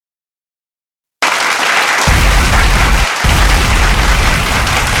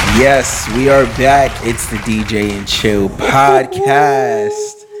Yes, we are back. It's the DJ and Chill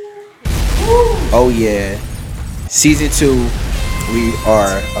podcast. Oh yeah, season 2. We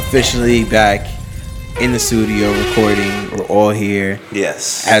are officially back in the studio recording. We're all here.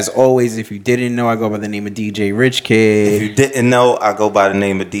 Yes. As always, if you didn't know, I go by the name of DJ Rich Kid. If you didn't know, I go by the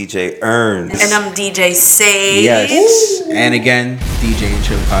name of DJ Earns. And I'm DJ Sage. Yes. And again, DJ and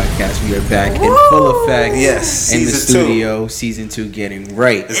Chill podcast. We are back in full effect. Yes. In the Season studio. Season 2 getting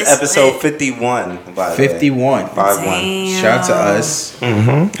right. It's episode 51, by the 51. way. 51. Damn. Shout out to us.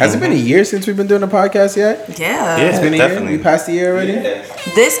 Mm-hmm. Has it been a year since we've been doing a podcast yet? Yeah. Yeah. It's been a Definitely. year? We passed the year already? Yeah.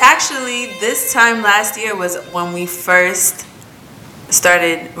 This time last year was when we first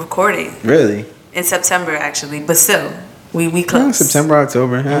started recording. Really? In September, actually. But still, we close. September,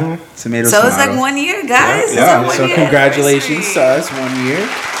 October, huh? Tomato, So it's tomato. like 1 year, guys. It's Yeah, our 1 so year congratulations to anniversary. us. 1 year.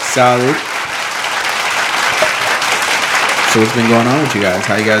 Solid. So what's been going on with you guys?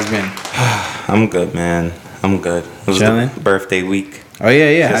 How you guys been? I'm good, man. I'm good. It was Chilling? the birthday week. Oh,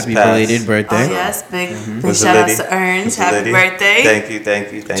 yeah. Just Happy passed. belated birthday. Oh, yes. Big Was shout a outs lady. to Earns. Was a Happy lady. birthday.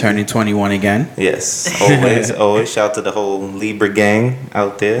 Thank you. Turning 21 again. Yes, always. Shout out to the whole Libra gang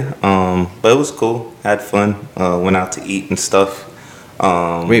out there. But it was cool. Had fun. Went out to eat and stuff.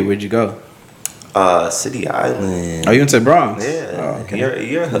 Wait, where'd you go? City Island. Oh, you went to the Bronx? Yeah. Oh, okay.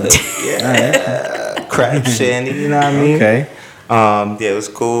 Your hood. Yeah. Crab Shandy, you know what I mean? Okay. Yeah, it was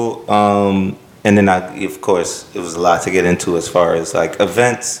cool. And then of course, it was a lot to get into as far as like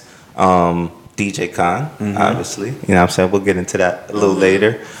events. DJ Con, obviously. You know what I'm saying? We'll get into that a little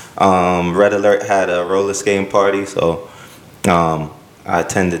later. Red Alert had a roller skating party, so I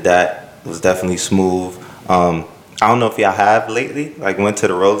attended that. It was definitely smooth. I don't know if y'all have lately, like went to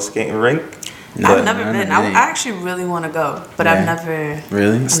the roller skating rink. I've never I been. never I been. actually really want to go, but I've never.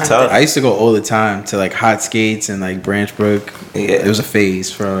 Really? It's tough. I used to go all the time to like Hot Skates and like Branch Brook. Yeah. It was a phase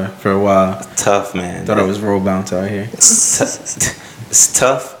for a while. Tough, man. Thought I was roll bounce out here. It's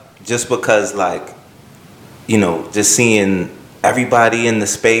tough just because, like, you know, just seeing everybody in the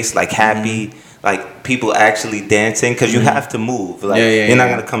space, like, happy, like, people actually dancing, because you have to move. Like, you're not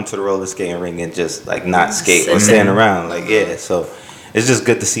going to come to the roller skating ring and just, like, not skate or stand around. Like, yeah, so it's just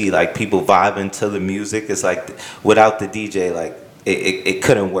good to see, like, people vibing to the music. It's like, without the DJ, like, it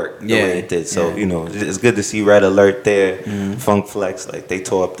couldn't work the way it did. So, you know, it's good to see Red Alert there, Funk Flex, like they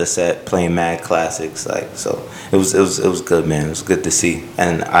tore up the set playing mad classics. Like, so it was good, man. It was good to see.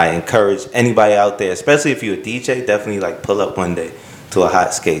 And I encourage anybody out there, especially if you're a DJ, definitely like pull up one day to a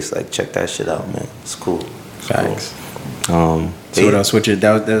Hot Skates. Like check that shit out, man. It's cool. It's Facts. Cool. So what else?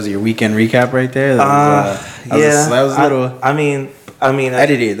 That was your weekend recap right there. That was a little. I mean,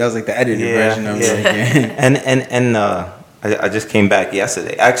 Edited. That was like the edited version of it. And I just came back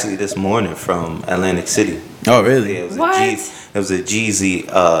yesterday, actually this morning from Atlantic City. Oh really? Yeah, it What? was a Jeezy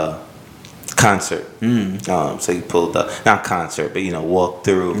concert. So he pulled up, not concert, but you know, walked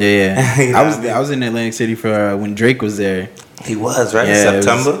through. Yeah. You know what I mean? I was in Atlantic City for when Drake was there. He was right in Yeah,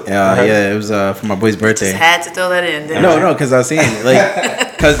 September. It was for my boy's birthday. Just had to throw that in. didn't No, I? no, because I was saying like,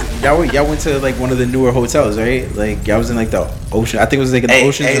 because y'all went to like one of the newer hotels, right? Like y'all was in like the ocean. I think it was like in the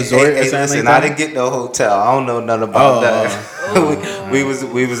Ocean Resort or something listen, like that. I didn't get no hotel. I don't know nothing about that. we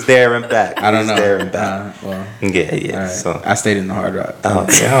was there and back. I don't we know. was there and back. Well, Yeah. all right. So. I stayed in the Hard Rock. Oh,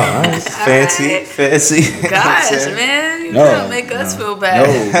 yeah, all right. Fancy. Gosh, man, you No, don't make us feel No, bad.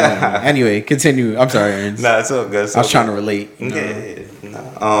 no. Anyway, continue. I'm sorry, Ernst. Nah, it's all good. I was trying to relate. You know? Yeah.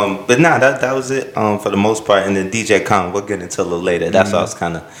 Nah. But nah, that was it for the most part. And then DJ Khan, we'll get into a little later. That's what I was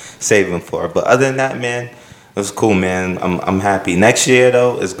kind of saving for. But other than that, man, it was cool, man. I'm happy. Next year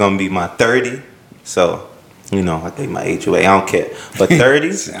though, it's gonna be my 30. So, you know, I think my age away. I don't care. But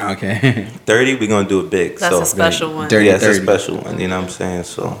 30, Okay. 30, we're gonna do it big. That's so a special one. Dirty yeah, it's a 30. special one. You know what I'm saying?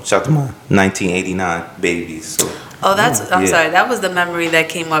 So shout out to my 1989 babies. So. Oh, I'm Yeah. sorry. That was the memory that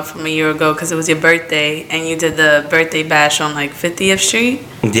came up from a year ago because it was your birthday and you did the birthday bash on like 50th Street.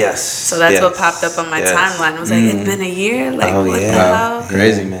 Yes. So that's what popped up on my timeline. It was like, it's been a year? Like, Oh, what yeah. the hell?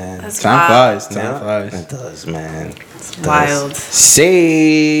 Crazy, man. That's Time wild. flies. Time flies. It does, man. It's wild.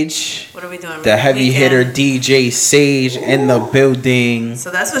 Sage, What are we doing? the heavy Weekend? hitter DJ Sage in the building.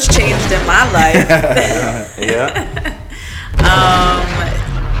 So that's what's changed in my life. Yeah.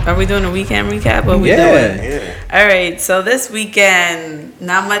 Are we doing a weekend recap? What we doing? Yeah. All right, so this weekend,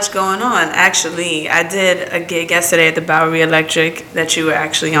 not much going on. Actually, I did a gig yesterday at the Bowery Electric that you were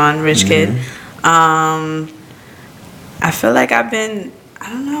actually on, Rich Kid. I feel like I've been, I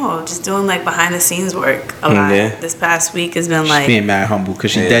don't know, just doing like behind the scenes work a lot. Yeah. This past week has been She's like, being mad humble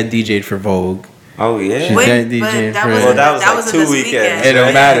because she dead DJ'd for Vogue. Oh yeah. Wait, That DJ but that Fred. was Well, that was like wasn't 2 this weekends. weekend. It don't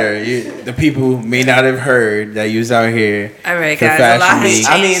Right. matter. The people may not have heard that you was out here. All right, for guys, a lot Fashion has Week.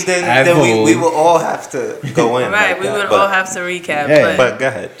 I mean, changed. then we will all have to go in. Right, like we that, would but- all have to recap. Yeah. But go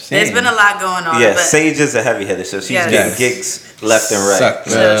ahead. There's been a lot going on. Yeah, but Sage is a heavy hitter, so she's Yes. getting gigs left and right. Suck.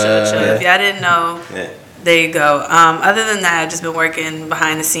 chill. If y'all didn't know, Yeah. there you go. Other than that, I've just been working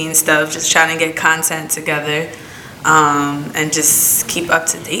behind the scenes stuff, just trying to get content together, and just keep up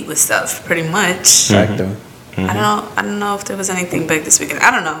to date with stuff. Pretty much. Exacto. I don't know if there was anything big this weekend.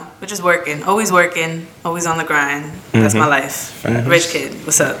 I don't know. We're just working, always on the grind. That's my life. Rich kid,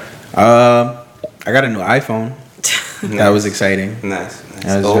 what's up? I got a new iPhone. That was exciting. Nice.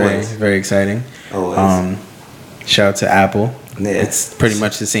 That was Always. very, very exciting. Always. Shout out to Apple. Yeah. It's pretty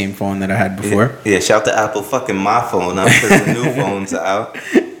much the same phone that I had before. Yeah, shout to Apple fucking my phone up because the new phones are out.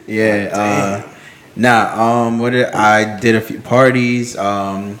 Yeah. I did a few parties.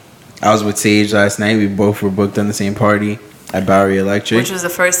 I was with Sage last night. We both were booked on the same party at Bowery Electric. Which was the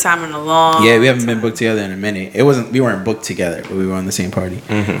first time in a long. Yeah, we haven't been booked together in a minute. We weren't booked together, but we were on the same party.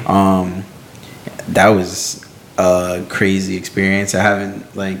 That was a crazy experience. I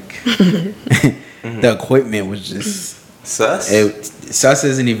haven't the equipment was just Sus? sus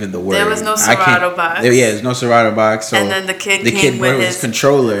isn't even the word. There was no I can't- Serato box. there's no Serato box. So And then the kid came brought with his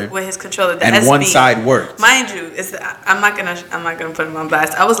controller, with his controller, the and SB. one side worked. Mind you, I'm not gonna put him on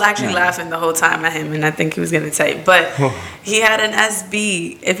blast. I was actually laughing the whole time at him, and I think he was gonna type. But he had an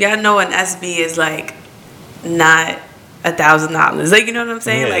SB. If y'all know, an SB is like not $1,000. Like, you know what I'm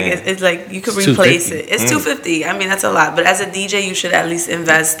saying? Yeah. Like it's like you could It's replace $250. it. It's $250. I mean, that's a lot. But as a DJ, you should at least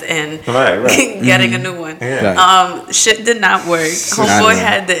invest in Right. getting a new one. Yeah. Shit did not work. Not Homeboy at all.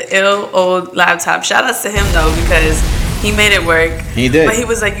 had the ill old laptop. Shout outs to him though, because he made it work. He did. But he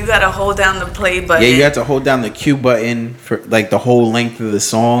was like, you gotta hold down the play button. Yeah, you have to hold down the Q button for like the whole length of the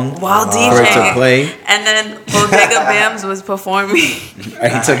song while for it to DJing. play. And then Bodega Bams was performing.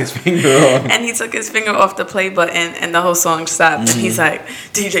 And he took his finger off. And he took his finger off the play button, and the whole song stopped. And he's like,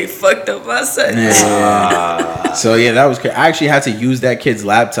 DJ fucked up my set. Yeah. So yeah, that was crazy. I actually had to use that kid's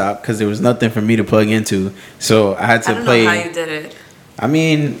laptop because there was nothing for me to plug into. So I had I to don't play. know how you did it. I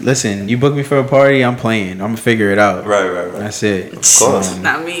mean, listen, you booked me for a party, I'm playing. I'm gonna figure it out. Right. That's it. Of course.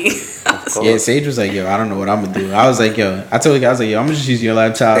 Not me. Yeah, Sage was like, yo, I don't know what I'm gonna do. I was like, yo, I told the guy, I was like, yo, I'm gonna just use your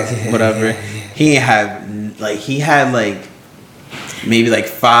laptop, whatever. He had maybe like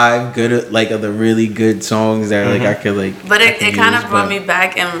 5 good, like of the really good songs that like I could like. But I it could kind use, of brought but- me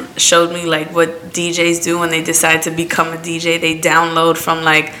back and showed me like what DJs do when they decide to become a DJ. They download from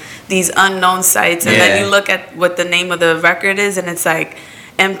like these unknown sites, and then Yeah. you look at what the name of the record is, and it's like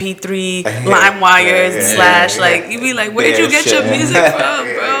MP3, LimeWires, slash. Like you be like, where did you get your music from,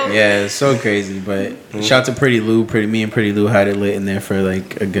 bro? Yeah, it's so crazy. But shout out to Pretty Lou. Me and Pretty Lou had it lit in there for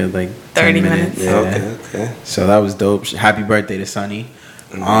like a good like 30 10 minutes. minutes. Yeah. Okay. So that was dope. Happy birthday to Sonny.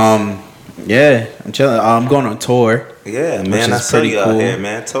 Yeah, I'm chilling. I'm going on tour. Yeah, Which man, I is saw pretty you out cool. here,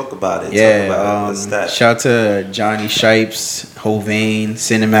 man. Talk about it. Yeah, Talk about it. What's that? shout out to Johnny Shipes, Hovain,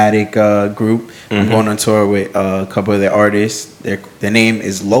 Cinematic group. I'm going on tour with a couple of their artists. Their name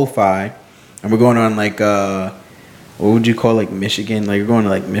is Lo-Fi, and we're going on like what would you call like Michigan? Like we're going to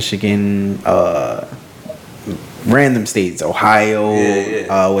like Michigan, random states, Ohio,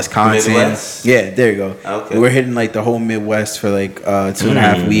 Yeah. Wisconsin. Midwest? Yeah, there you go. Okay. We're hitting like the whole Midwest for like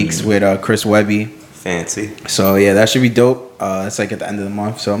 2.5 weeks with Chris Webby. Fancy. So yeah, that should be dope. It's like at the end of the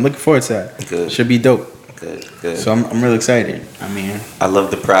month, so I'm looking forward to that. Good. Should be dope. Good. So I'm really excited. I mean, I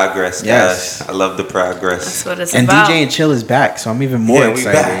love the progress, guys. Yes. I love the progress. That's what it's and about. DJ and Chill is back, so I'm even more Yeah, we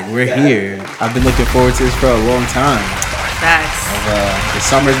excited. back. We're Yeah. here. I've been looking forward to this for a long time. Facts. The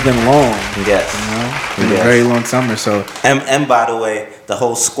summer's been long. Yes. You know, it's been Yes. a very long summer. So And by the way, the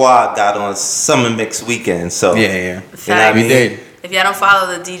whole squad got on Summer Mix weekend. So yeah. You know what I Facts. We mean? did. If y'all don't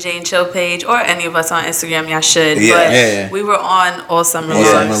follow the DJ and Chill page or any of us on Instagram, y'all should. Yeah. But Yeah. we were on all summer All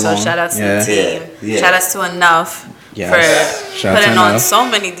long. summer So long. shout out to Yeah. the team. Yeah. Shout outs to Enough Yes. for Shout out to putting on Enough. so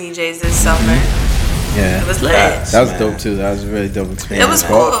many DJs this summer. Yeah. It was lit. Facts. That was Man. dope too. That was a really dope experience. was for,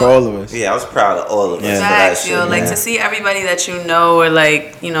 cool. for all of us. Yeah, I was proud of all of us Yeah. for that Facts, shit. yo. Like man. to see everybody that you know or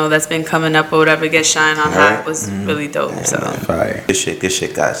like, you know, that's been coming up or whatever get shine on Right. hot was really dope. So Fire. Good shit,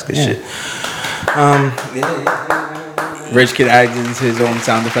 guys. Good Yeah. shit. Rich Kid added his own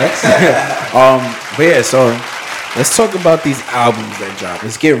sound effects. But yeah, so let's talk about these albums that dropped.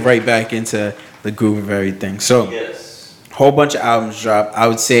 Let's get right back into the groove of everything. So, whole bunch of albums dropped. I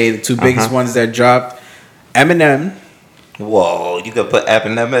would say the two biggest ones that dropped, Eminem. Whoa, you could put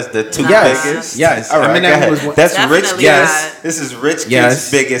Eminem as the two Yes, biggest? yes. All right, Eminem go ahead. was one- That's Definitely Rich Kid's. Yes. This is Rich Kid's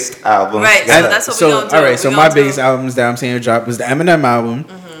Yes. biggest album. Right, Go so ahead. that's what we gonna do. All right, so We my gonna do- biggest albums that I'm saying dropped was the Eminem album,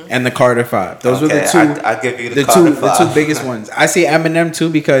 and the Carter 5. Those were the two. I give you the Carter 5. The two biggest ones. I say Eminem too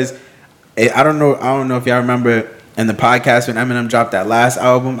because I don't know if y'all remember in the podcast when Eminem dropped that last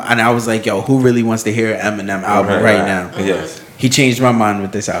album, and I was like, yo, who really wants to hear an Eminem album right now? Yes. He changed my mind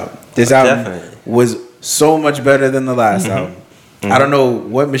with this album. This album Definitely. was so much better than the last album. I don't know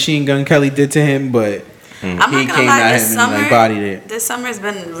what Machine Gun Kelly did to him, but I'm not he gonna came lie, at this him summer, and like bodied it. this summer's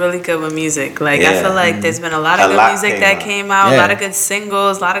been really good with music. Like Yeah. I feel like there's been a lot of A good lot music came that out. came out, a Yeah. lot of good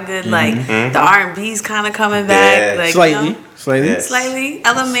singles, a lot of good like the R&B's kind of coming back, Yeah. like Slightly. you know, Yes. slightly.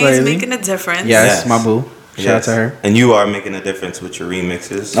 Ella May's Slightly. making a difference. Yes, Yes. my boo. Shout out to her. And you are making a difference with your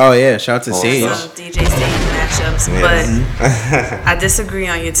remixes. Oh yeah, shout out to Awesome. Sage. Some DJ Stage matchups, Yes. but I disagree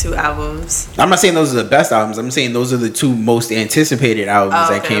on your two albums. I'm not saying those are the best albums. I'm saying those are the two most anticipated albums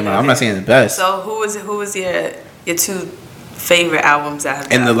Oh, that okay, came okay, out. I'm not okay. saying the best. So who was your two favorite albums that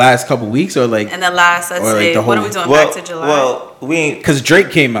have In the dropped? last couple weeks or like in the last, let's or, like, say, the what are whole- we doing? Well, Back to July. well, we ain't. because Drake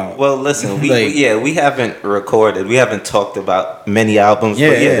came out. Well, listen, Like- we haven't recorded. We haven't talked about many albums. Yeah,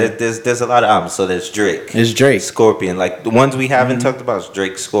 but yeah. there's a lot of albums. So there's Drake. It's Drake. Scorpion. Like the ones we haven't talked about is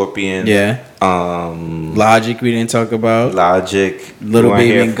Drake, Scorpion. Yeah. Um, Logic we didn't talk about. Logic. Lil we weren't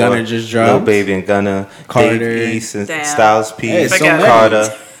Baby here and for. Gunna just Lil dropped. Baby and Gunna. Carter. Dave East and Damn. Styles P. Hey, it's so many.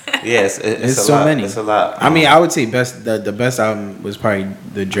 Carter. Yes, it's It's a so lot. many. It's a lot. I mean, I would say the best album was probably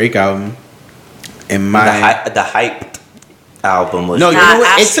the Drake album. In my the hyped album was. No, you know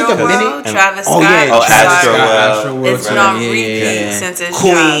what? It Astro took a minute. World, Travis Oh Scott. yeah, Oh, Travis Astro Scott, World. Astro World. It's been on Yeah, repeat yeah, yeah. since it's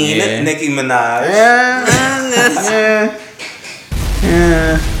Queen, dropped. Yeah. Nicki Minaj.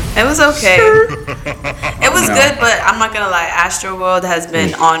 Yeah. It was okay. It was good, but I'm not gonna lie. Astro World has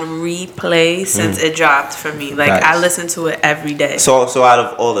been on replay since it dropped for me. Like I Facts. listen to it every day. So out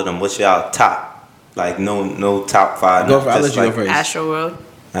of all of them, what's y'all top? Like no top five. Go for. I'll let just you go like first. Astro World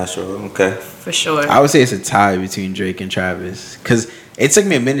Astro. Okay. for sure. I would say it's a tie between Drake and Travis because it took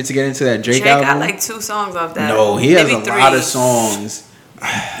me a minute to get into that Drake, Drake album. got like 2 songs off that. No, he has Maybe a lot of 3. songs.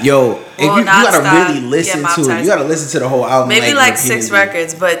 Yo, if Well, you gotta Nonstop. really listen Yeah, Mob to it. Ties. You gotta listen to the whole album. Maybe like 6 repeatedly.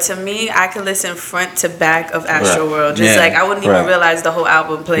 records, but to me, I could listen front to back of Astro Right. World. Just Yeah. like I wouldn't even Right. realize the whole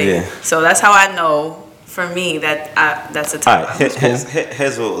album played. Yeah. So that's how I know. For me, that's a All top. right.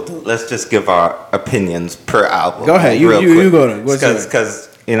 Here's what we'll do. Let's just give our opinions per album. Go ahead. You go to. What's yours? Because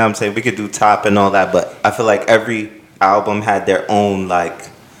you know what I'm saying, we could do top and all that, but I feel like every album had their own like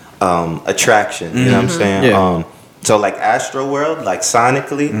attraction. You know what I'm saying? Yeah. So like Astro World, like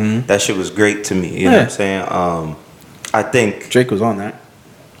sonically, that shit was great to me. You know what I'm saying? I think Drake was on that.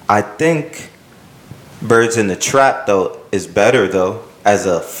 Birds in the Trap though is better though as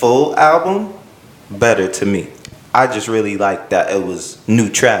a full album, better to me. I just really like that it was new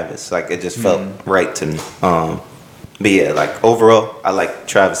Travis. Like it just felt right to me. But yeah, like overall, I like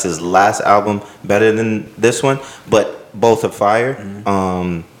Travis's last album better than this one, but both are fire.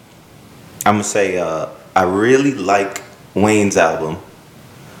 I'm gonna say I really like Wayne's album.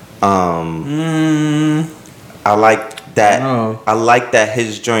 I like that. Oh. I like that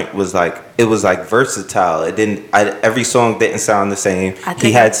his joint was like it was like versatile. It didn't. Every song didn't sound the same. I think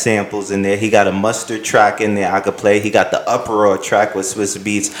He had samples in there. He got a Mustard track in there I could play. He got the Uproar track with Swiss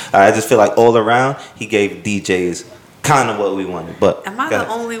Beats. I just feel like all around he gave DJs kind of what we wanted. But Am I go the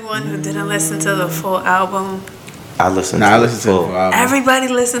ahead. only one who didn't listen to the full album? I listened. Nah, to I it listened to the full. full album. Everybody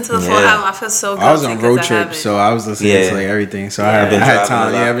listened to the full Yeah. album. I feel so guilty I was on road because I trip, haven't. so I was listening Yeah. to like everything. So Yeah, I I've had, been I had driving time.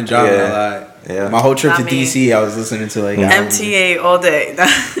 a Yeah, lot. I've been driving Yeah. a lot. Yeah. My whole trip I to mean, DC, I was listening to like albums. MTA all day.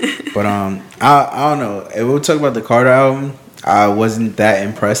 But I don't know. If we'll talk about the Carter album, I wasn't that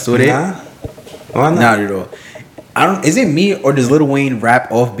impressed with it. Nah. Why not? Not at all. I don't. Is it me or does Lil Wayne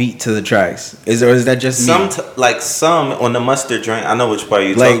rap off beat to the tracks? Is that just me? Some on the Mustard joint. I know which part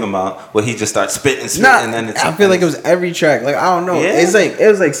you're Like- talking about. Where he just starts spitting, Nah, and then it's. I feel like it was every track. Like I don't know. Yeah. It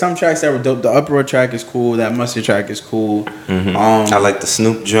was like some tracks that were dope. The Uproar track is cool. That Mustard track is cool. I like the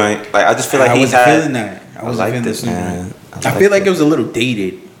Snoop joint. Like I just feel like I he wasn't had. feeling that. I wasn't liked feeling it, the Snoop man. joint. I I feel liked like it. it was a little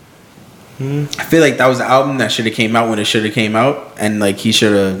dated. I feel like that was an album that should have came out when it should have came out, and like he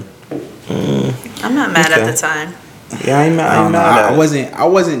should have. I'm not mad Okay. at the time. Yeah, I ain't mad. I ain't mad at it. I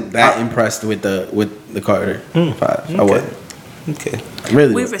wasn't that impressed with the Carter 5. I Okay. wasn't Okay.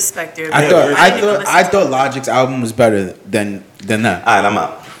 really. We respect your. I opinion. thought didn't even listen I to thought it. Logic's album was better than that. All right, I'm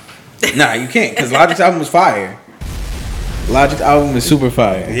out. Nah, you can't because Logic's album was fire. Logic's album was super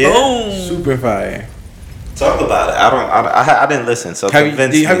fire. Yeah. Boom. Super fire. Talk about it. I didn't listen. So Have you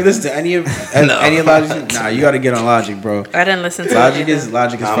convince me. listened to any of No. any of Logic? Nah, you got to get on Logic, bro. I didn't listen to Logic it. is Nah,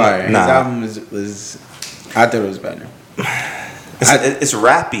 fire. nah. His album was I thought it was better. It's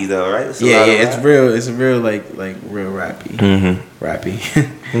rappy though, right? It's a Yeah, lot of it's rap. real. It's real like real rappy.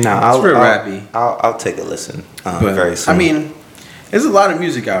 Rappy. Nah, It's real rappy. I'll take a listen But, very soon. I mean, There's a lot of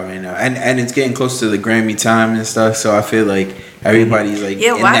music out right now, and it's getting close to the Grammy time and stuff. So I feel like everybody's like,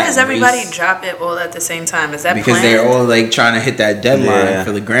 Yeah, in why that does everybody race drop it all at the same time? Is that because planned? they're all like trying to hit that deadline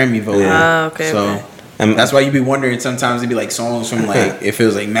for the Grammy vote. Oh, okay. So. Okay. And that's why you be wondering sometimes it'd be like songs from like it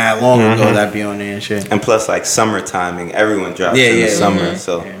feels like mad long ago that be on there and shit. And plus, like summer timing, everyone drops in the summer.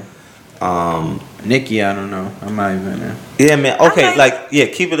 So, Nicki, I don't know. I'm not even there. Yeah, man.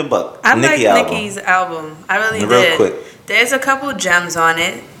 Okay, keep it a buck. I Nicki like album. Nicki's album. I really Real did. quick. There's a couple gems on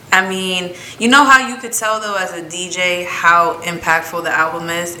it. I mean, you know how you could tell though as a DJ how impactful the album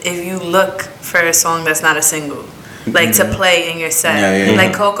is if you look for a song that's not a single. Like to play in your set.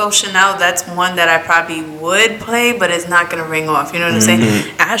 Like Coco Chanel, that's one that I probably would play, but it's not gonna ring off. You know what I'm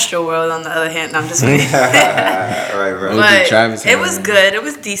saying? Astro World, on the other hand, I'm just kidding. right. But it was good. It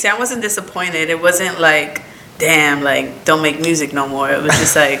was decent. I wasn't disappointed. It wasn't like, damn, like don't make music no more. It was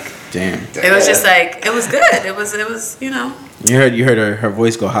just like, damn. It was just like it was good. It was you know. You heard her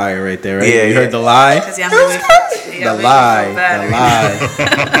voice go higher right there, right? Yeah, you heard the lie. The lie.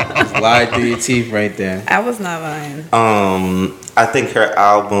 Just lied through your teeth right there. I was not lying. I think her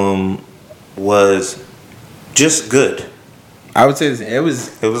album was just good. I would say it was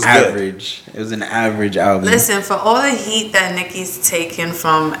good. average. It was an average album. Listen, for all the heat that Nicki's taken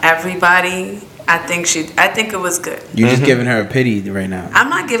from everybody, I think it was good. You're just giving her a pity right now. I'm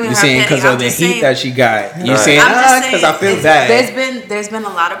not giving You're her saying pity. because of the heat that she got. You're Right. saying because I feel bad. There's been a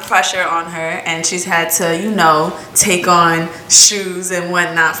lot of pressure on her, and she's had to take on shoes and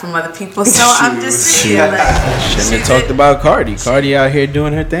whatnot from other people. So I'm just saying, shouldn't have talked about Cardi. Cardi out here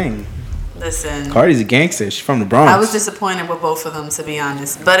doing her thing. Listen, Cardi's a gangster. She's from the Bronx. I was disappointed with both of them, to be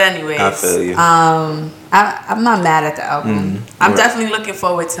honest. But anyways, I feel you. I'm not mad at the album. I'm definitely looking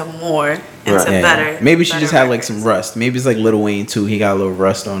forward to more and to better. Maybe she better just had like records. some rust. Maybe it's like Lil Wayne too. He got a little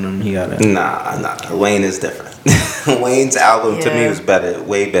rust on him. He got a Nah. Wayne is different. Wayne's album to me was better,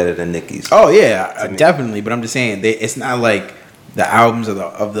 way better than Nicki's. Oh yeah, definitely. But I'm just saying, it's not like the albums of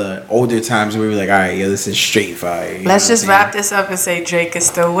the older times where we were like, all right, this is straight fire. Let's just wrap this up and say Drake is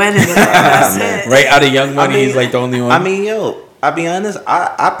still winning. That's it. Right out of Young Money, he's like the only one. I mean, I'll be honest.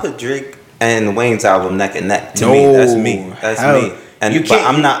 I put Drake and Wayne's album neck and neck. To me, that's me. That's me. And but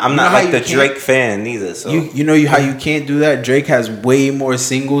I'm not like the Drake fan neither. So you know how you can't do that. Drake has way more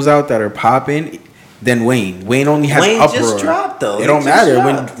singles out that are popping than Wayne. Wayne only has Wayne Uproar. just dropped though. It don't matter.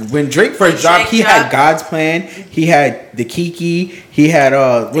 When Drake first dropped, he had God's Plan. He had the Kiki. He had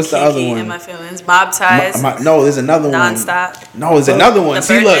what's the other one? In My Feelings. Mob Ties. No, there's another Nonstop. one. No, there's another one. The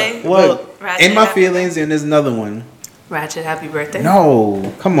See, Birthday? look. Ratchet, In My Happy Feelings, and there's another one. Ratchet Happy Birthday.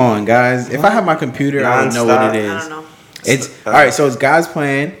 No, come on, guys. If I have my computer, I would know what it is. I don't know. It's all right. So it's God's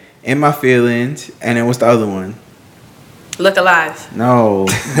Plan, In My Feelings, and then what's the other one? Look Alive. No,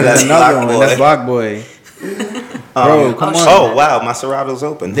 That's another Block one. Boy. That's Block Boy. Bro, come on. Oh wow, my Serato's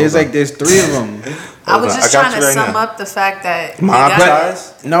open. There's three of them. I was just I got trying you to right sum now. up the fact that Mob you got-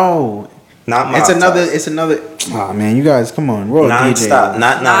 Ties? No, Not Mob it's another. Oh man, you guys, come on, roll Non-stop, DJ.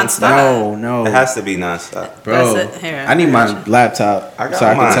 not non-stop. No, It has to be non-stop. bro. That's it. Here, I need I my got laptop I got so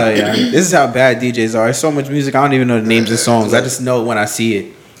I can mine. tell you. This is how bad DJs are. There's so much music. I don't even know the names of songs. I just know it when I see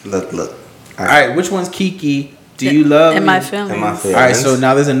it. Look. All right, which one's Kiki? Do you love In me? My Feelings. In My Feelings. All right, so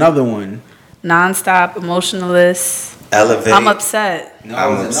now there's another one. Nonstop, Emotionalist. Elevate. I'm upset. No,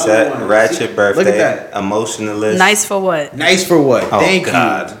 I'm there's upset. another one. Ratchet See? Birthday. Look at that. Emotionalist. Nice for what? Nice for what? Oh, Thank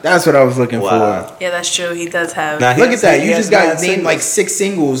God. you. That's what I was looking Wow. for. Yeah, that's true. He does have. Now, Look he at that. has- You he just has got mad named like singles. 6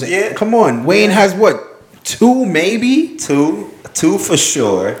 singles. Yeah. Come on. Wayne has what? 2 maybe? Two for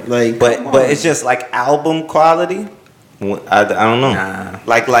sure. Like, but come but on. it's just like album quality. I don't know. Nah.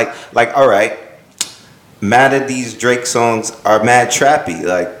 Like all right. Mad at these Drake songs are mad trappy.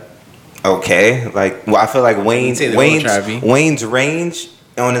 Like okay. Like I feel like say they're all trappy. Wayne's range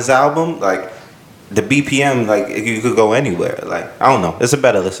on his album like. The BPM, like you could go anywhere. Like I don't know, it's a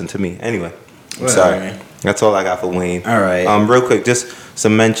better listen to me. Anyway, I'm Well, sorry. alright. That's all I got for Wayne. All right. Real quick, just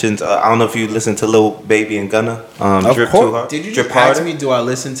some mentions. I don't know if you listened to Lil Baby and Gunna. Of Drip course. Too Hard. Did you Drip just ask Harder? me, do I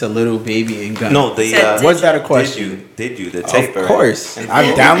listen to Little Baby and Gunna? No, the Said, Was that a question? Did you the tape? Of course.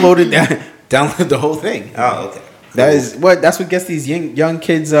 I downloaded that. Downloaded the whole thing. Oh, okay. That's what gets these young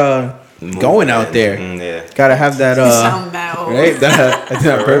kids going out there. Yeah. Gotta have that You sound mad old. right? That's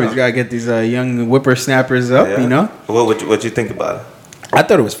not purpose. You gotta get these young whippersnappers up, Yeah. you know? What you think about it? I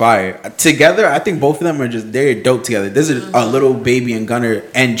thought it was fire. Together, I think both of them they're dope together. There's a Little Baby and Gunna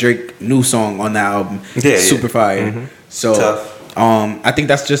and Drake new song on that album. Yeah, Super fire. So Tough. I think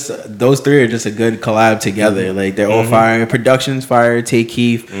that's just those three are just a good collab together. Like they're all fire. Production's fire. Tay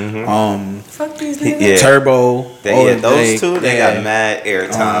Keith, Fuck these niggas. Yeah. Turbo. Those two they got mad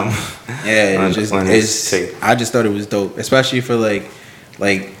airtime. I just thought it was dope, especially for like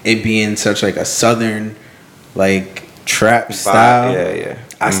it being such like a southern like trap style. Yeah.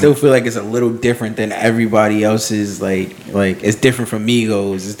 I still feel like it's a little different than everybody else's. Like it's different from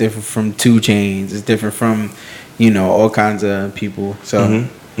Migos. It's different from 2 Chainz. It's different from, all kinds of people. So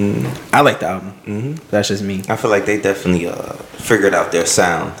I like the album. That's just me. I feel like they definitely figured out their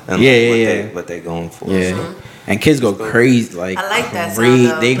sound and what they going for. Yeah. So. And kids go crazy. Like I like that sound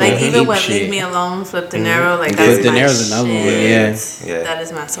though. They go like even when shit. Leave Me Alone, Flip De Niro, like Flip that's De my Niro's another one. Yeah. That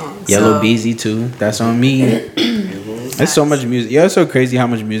is my song. Yellow so. Beezy too. That's on me. There's so much music. Yeah, it's so crazy how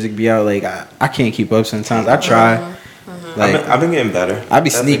much music be out. Like I can't keep up sometimes. I try. Like I've been getting better. I be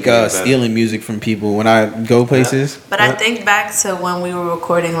stealing music from people when I go places. But I think back to when we were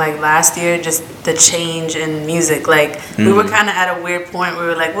recording like last year, just the change in music. Like we were kind of at a weird point where we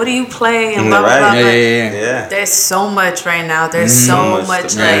were like, "What do you play?" and blah blah blah. Yeah. There's so much right now. There's so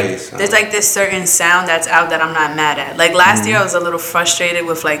much like there's like this certain sound that's out that I'm not mad at. Like last year, I was a little frustrated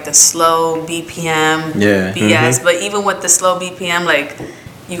with like the slow BPM BS. But even with the slow BPM, like.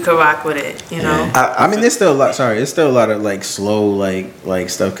 You could rock with it, I mean, there's still a lot. Sorry, there's still a lot of like slow like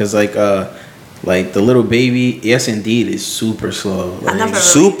stuff because like the Little Baby, yes indeed, is super slow. Like,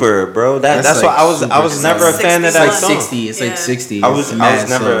 super, bro. That's why I was never a fan of that song. It's like 60. I was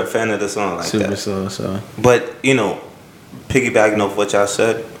never a fan of the song like super that. Super slow. So, but piggybacking off what y'all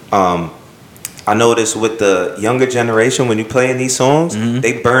said, I noticed with the younger generation when you playing these songs,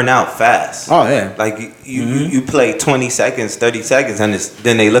 they burn out fast. Oh yeah, like you play 20 seconds, 30 seconds, and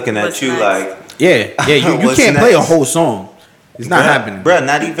then they looking at What's you next? like you can't play a whole song. It's not happening, bro.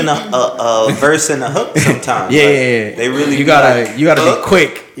 Not even a verse and a hook sometimes. Yeah. They really you gotta be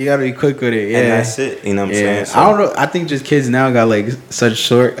quick. You gotta be quick with it. Yeah, and that's it. You know what I'm saying? So, I don't know. I think just kids now got like such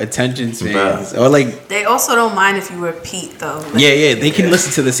short attention spans, or like they also don't mind if you repeat though. Like, they can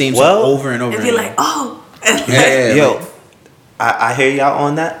listen to the same song over and over. And be like, oh, yo. I hear y'all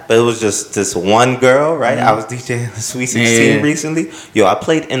on that, but it was just this one girl, right? I was DJing the Sweet 16 recently. Yo, I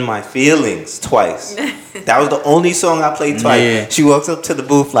played In My Feelings twice. That was the only song I played twice. Yeah. She walks up to the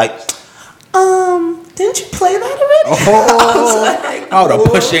booth like, didn't you play that already? I would have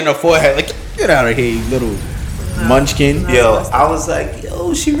pushed her in the forehead like, get out of here, you little munchkin. Yo, I was like,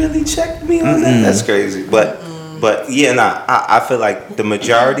 yo, she really checked me on that. That's crazy. But yeah, I feel like the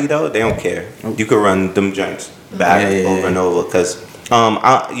majority though, they don't care. You could run them joints back over and over because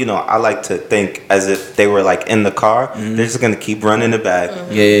I like to think as if they were like in the car. They're just gonna keep running it back,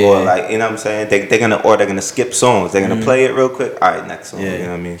 or like what I'm saying. They're gonna skip songs. They're gonna play it real quick. All right, next song. You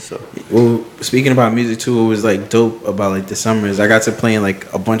know what I mean? So well, speaking about music too, it was like dope about like the summers. I got to play in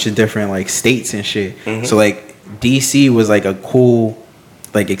like a bunch of different like states and shit. So like DC was like a cool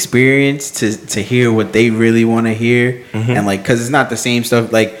like experience to hear what they really want to hear and like because it's not the same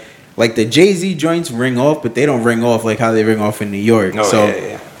stuff like the Jay-Z joints ring off, but they don't ring off like how they ring off in New York.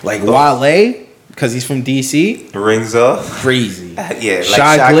 Like Wale, because he's from DC, rings off crazy.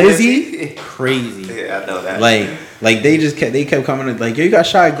 Shy Glizzy, crazy. Yeah, I know that. Like they kept coming like, yo, you got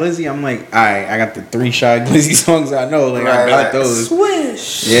Shy Glizzy? I'm like, all right, I got the 3 Shy Glizzy songs I know. Like I got those.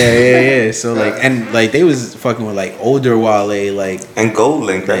 Swish. Yeah. So like and like they was fucking with like older Wale like and Gold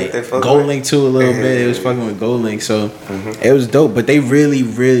Link, right? Like, Gold Link too a little bit. It was fucking with Gold Link, so it was dope. But they really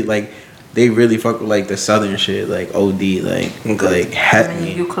like they really fuck with like the southern shit, like OD, like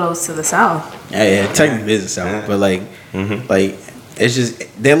you close to the south. Yeah, technically it's the south, but like it's just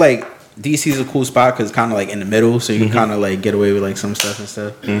they're like DC's a cool spot because it's kind of like in the middle, so you can kind of like get away with like some stuff and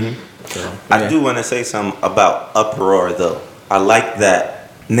stuff. So, I do want to say something about Uproar though. I like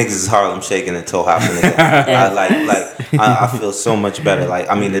that niggas is Harlem shaking and toe hopping again. I feel so much better. Like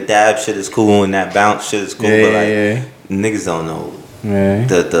I mean the dab shit is cool and that bounce shit is cool, but like niggas don't know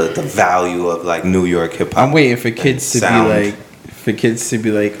the value of like New York hip hop. I'm waiting for kids to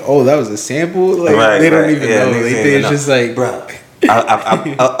be like, oh, that was a sample. Like they don't even know. They think it's just like, bro.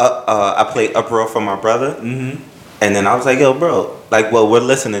 I played Uproar for my brother, and then I was like, yo, bro, like, well, we're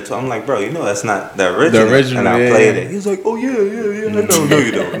listening to. I'm like, bro, you know that's not the original. The original, and I played it. He's like, oh yeah.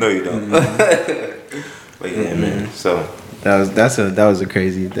 No, you don't. But yeah, man. So that's a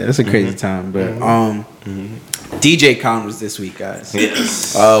crazy time. But DJ Con was this week, guys.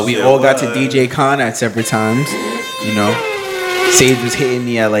 Yes. We all got to DJ Con at separate times. You know. Sage was hitting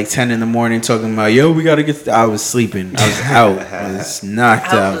me at like 10 in the morning talking about, yo, we gotta get I was sleeping. I was out. I was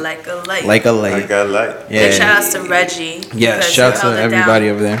knocked out. Like a light. Like a light. Yeah. Big shout outs to Reggie. Yeah, shout out to everybody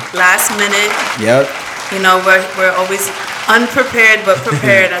over there. Last minute. Yep. You know, we're always unprepared but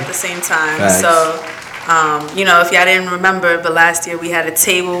prepared at the same time. Facts. So, you know, if y'all didn't remember, but last year we had a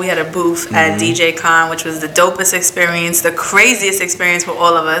table, we had a booth at DJ Con, which was the dopest experience, the craziest experience for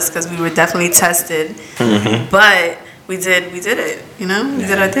all of us because we were definitely tested. But we did it. You know, we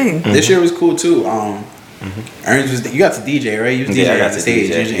did our thing. This year was cool too. Ernst was you got to DJ, right? You was DJ I got on to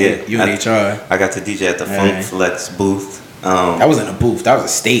stage. DJ. You and HR. I got to DJ at the Funk Flex booth. That wasn't a booth. That was a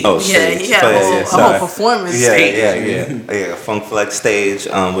stage. Oh, Yeah, stage. he had a whole performance stage. Yeah. Funk Flex stage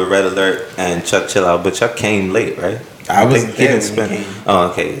with Red Alert and Chuck Chill Out. But Chuck came late, right? I wasn't He there didn't when he spend. came. Oh,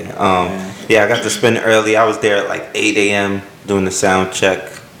 okay. I got to spend early. I was there at like 8 a.m. doing the sound check.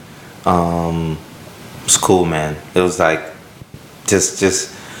 It was cool, man. It was like just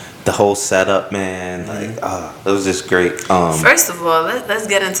the whole setup, man. Like, it was just great. First of all, let's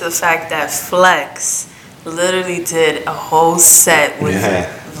get into the fact that Flex literally did a whole set with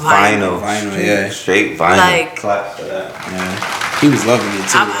vinyl. Vinyl, yeah. Straight vinyl. Like, clap for that. Yeah. He was loving it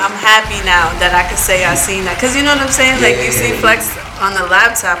too. I'm happy now that I could say I seen that. Because you know what I'm saying? Like, you see Flex on the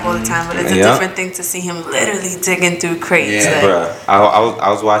laptop all the time, but it's a different thing to see him literally digging through crates. Yeah. Like, Bruh,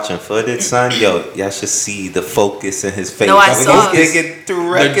 I was watching footage, son. Yo, y'all should see the focus in his face. No, I Like, saw he's digging through the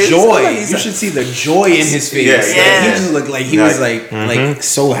records. joy. He's You like- should see the joy in his face. Yeah, Like, yeah. he just looked like he was like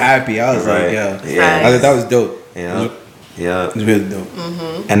so happy. I was like, Right. yo. Yeah. I thought that was dope. Yeah. Yeah. It was really dope.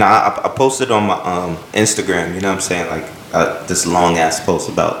 And I posted on my Instagram, you know what I'm saying, like this long ass post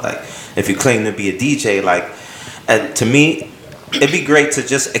about like if you claim to be a DJ, like to me it'd be great to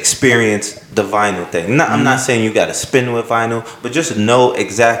just experience the vinyl thing. I'm not saying you got to spin with vinyl, but just know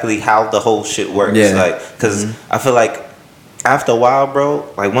exactly how the whole shit works. Yeah. Like, cause I feel like after a while, bro,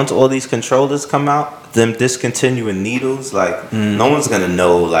 like once all these controllers come out, them discontinuing needles, like no one's gonna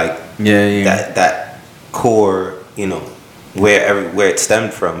know like that core, you know, where it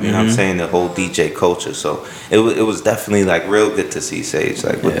stemmed from, you know what I'm saying, the whole DJ culture. So it was definitely like real good to see Sage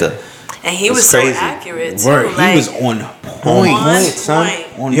like with the and he It's was crazy. so accurate too. Word. Like, He was on point. on son.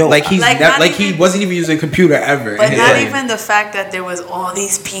 point. Yo, like he's Like, not not he even- wasn't even using a computer ever. But And not like, even the fact that there was all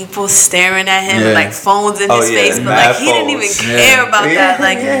these people staring at him, Yeah. like phones in Oh, his yeah, face, but mad like he didn't even phones. care about Yeah, that.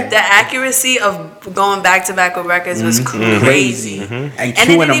 Like yeah. the accuracy of going back to back with records was crazy. and And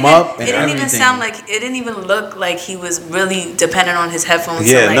queuing him up and it didn't everything. even sound like it didn't even look like he was really dependent on his headphones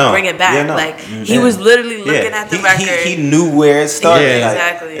Yeah, to like no. bring it back. Yeah, no. Like he was literally looking at the record. He knew where it started. Yeah. like,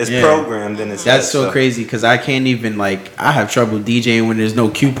 Exactly. It's Yeah. programmed in his That's head, so crazy because I can't even like I have trouble DJing when there's no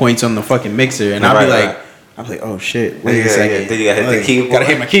cue points on the fucking mixer and I'll be Right, like right. I'm like, oh shit, wait Yeah, a second. yeah. Then you gotta hit the Like, keyboard. Gotta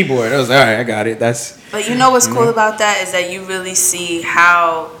hit my keyboard. I was like, all right, I got it. That's But you know what's cool about that is that you really see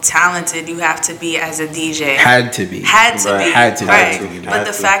how talented you have to be as a DJ. had to be. Had to Right. be. Had to be. Right. Had to be. But Had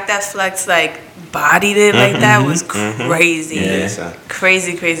the to. fact that Flex like bodied it like that was crazy. Yeah, son.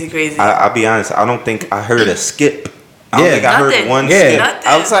 Crazy. I'll be honest. I don't think I heard a skip. I don't Yeah. think I heard Nothing. one Yeah. skip. Nothing.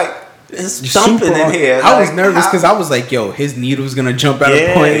 I was like, it's jumping Super in on- here. I was like, nervous how- because I was like, yo, his needle's gonna jump out of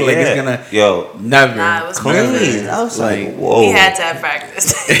Yeah, point. Like yeah. it's gonna Yo, never. Nah, it was clean. crazy. I was like, Like, whoa. He had to have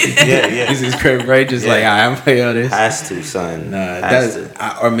practice. Yeah. He's his crib, right? Just Yeah. like, I'm playing all this. Has to, son. Nah, Has that's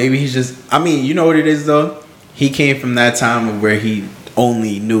to. or maybe he's just. I mean, you know what it is though. He came from that time of where he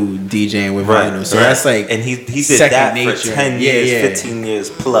only knew DJing with vinyl, so that's like and he did second that nature. for 10 Yeah, years, yeah. 15 years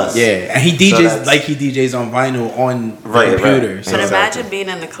plus. Yeah, and he So DJs that's- like he DJs on vinyl on the Right, computer. right. So But Exactly. imagine being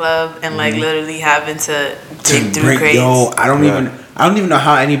in the club and like literally having to dig through break, crates. yo, I don't Bruh. even know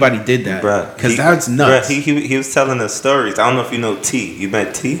how anybody did that, Bruh, because he- that's nuts. Bruh, he was telling us stories. I don't know if you know T. You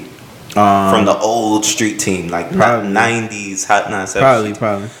met T? Um, From the old street team, like Probably. 90s, Hot 97.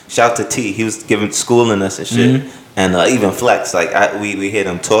 probably. Shout to T. He was giving schooling us and shit. And even Flex, like we hear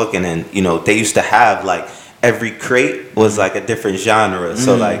them talking, and you know they used to have like every crate was like a different genre.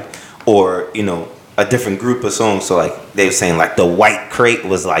 So like, or you know a different group of songs. So like they were saying like the white crate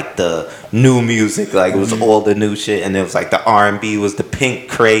was like the new music, like it was all the new shit, and it was like the R&B was the pink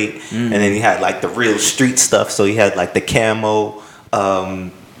crate, and then you had like the real street stuff. So you had like the camo.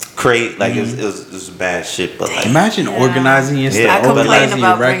 Crate like it was bad shit, but like Imagine Yeah. organizing your Yeah, stuff, I complain organizing your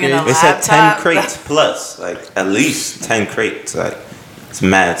about bringing records. a it's at 10 laptop. crates plus, like at least 10 crates, like it's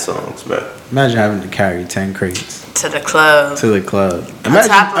mad songs, bro. Imagine having to carry 10 crates To the club. to the club.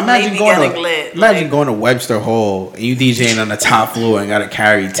 top of maybe getting lit, Imagine like- going to Webster Hall and you DJing on the top floor and gotta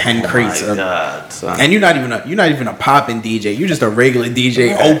carry 10 crates Oh my of, God, son. and you're not even a popping DJ. You're just a regular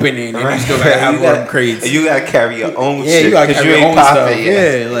DJ opening, and you still gotta have You all them crates. You gotta carry your own Yeah, shit. you gotta 'cause carry your own popping stuff.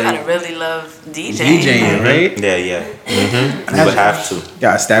 yet. Yeah, I like really love DJing. DJing, right? Yeah. You would have to.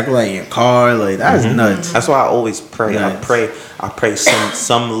 Gotta stack like in your car. Like that's nuts. That's why I always pray. Nice. I pray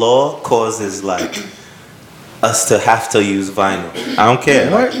some law causes like us to have to use vinyl. I don't care.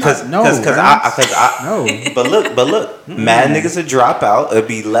 What? Cause No, I No. But look, mad niggas would drop out. It'd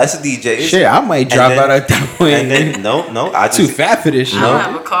be less DJs. Shit, I might drop out at that point. And then no, I Too just fat for this shit. I don't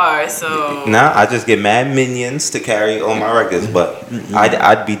have a car, so I just get mad minions to carry all my records. But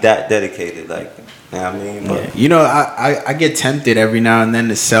I'd be that dedicated, like. You know what I mean? But, Yeah. You know, I get tempted every now and then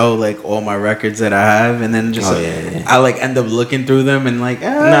to sell like all my records that I have, and then just I like end up looking through them and like, you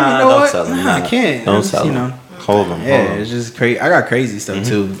know don't what? sell them. Nah, I can't. Don't Just, sell you them. know. Hold them. Yeah, it's just crazy. I got crazy stuff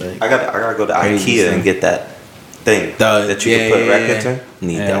too. Like, I gotta go to Crazy IKEA stuff. and get that thing that you can put records in.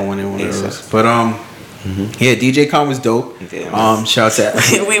 Need yeah, that. I wanted one of ASAP. those. But yeah, DJ Khan was dope. Damn. Shout out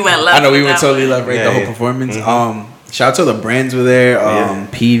to we went left. I know we with went that totally one. left, right? Yeah, The whole yeah. performance. Shout out to the brands were there.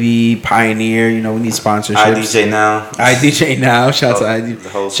 PV, Pioneer. You know, we need sponsorships. I DJ now. Shout out to The ID.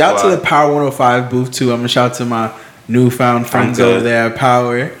 whole Shout out to squad. the Power 105 booth too. I'm gonna shout out to my newfound friends good. over there at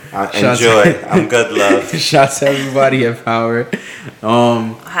Power. Enjoy. I'm good, love. Shout out to everybody at Power.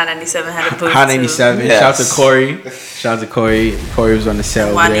 Hot 97 had a booth. Hot 97. Yes. Shout out to Corey. Shout out to Corey. Corey was on the set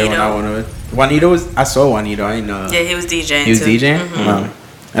over there when I went over. Juanito was. I saw Juanito. I didn't know. Yeah, he was DJing. He was too. DJing. Wow.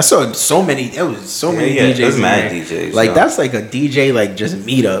 I saw so many. It was so many Yeah, DJs. it was in mad there. DJs, Like yo. that's like a DJ like just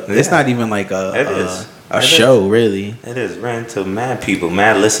meetup. It's Yeah. not even like a It is. a show really. It is. Ran to mad people,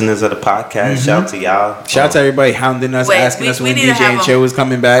 mad listeners of the podcast. Shout out to y'all. Shout out to everybody hounding us, Wait, asking we- us we when need to DJ have and a- Chill was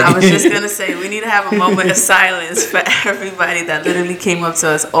coming back. I was just gonna say we need to have a moment of silence for everybody that literally came up to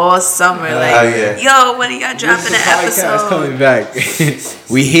us all summer. Like, yeah. yo, when are y'all dropping This an is the podcast episode? coming back.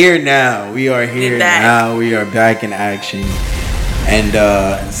 We here now. We are here back. now. We are back in action. And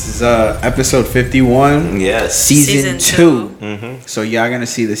this is episode 51. Yes. Season Season 2. So y'all gonna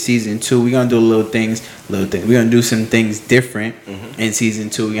see the season 2. We're gonna do little things. We're gonna do some things different in season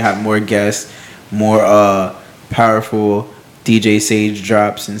 2. We have more guests, more powerful DJ Sage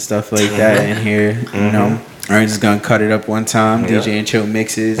drops and stuff like that in here. You know, Ern's is gonna cut it up one time. Yeah. DJ and Chill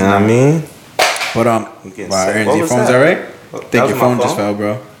mixes. You know what I mean? But You getting wow, sick. Ern's, What your was phone's that? alright? I That think was your my phone just phone? fell,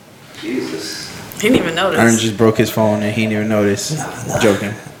 bro. Jesus. He didn't even notice. Ern just broke his phone and he didn't even notice.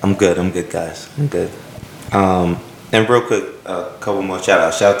 Joking. I'm good, guys. I'm good. And real quick, a couple more shout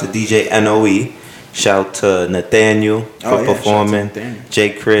outs. Shout out to DJ NOE. Shout out to Nathaniel for Oh, yeah, shout out to performing. Nathaniel. Jay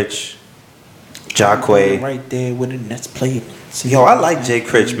Critch. Jacquay. Right there with the Nets playing. Yo, I like Jay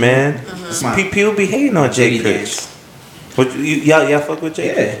Critch, man. Mhm. People be hating on Jay Baby Critch. dance. What, y'all fuck with Jay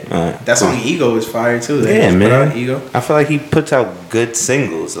Yeah. Critch? Alright, That cool. song Ego is fire too. They Yeah, just put out man. Ego. I feel like he puts out good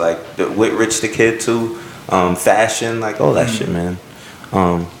singles, like with Rich the Kid too, Fashion, like all that shit, man.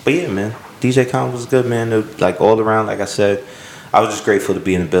 But yeah, man, DJ Khan was good, man. Like all around, like I said, I was just grateful to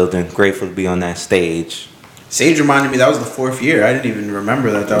be in the building, grateful to be on that stage. Sage reminded me that was the 4th year. I didn't even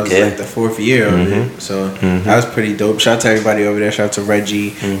remember that. That was Yeah. like the 4th year of it. So that was pretty dope. Shout out to everybody over there. Shout out to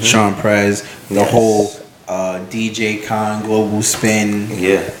Reggie, Sean Prez, the Yes. whole DJ Con Global Spin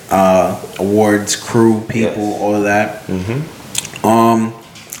Yeah. awards crew, people, Yes. all of that.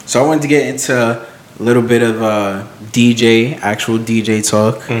 So I wanted to get into a little bit of actual DJ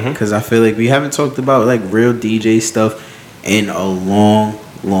talk, because I feel like we haven't talked about like real DJ stuff in a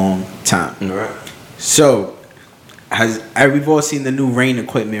long time. Right. So, we've all seen the new Rain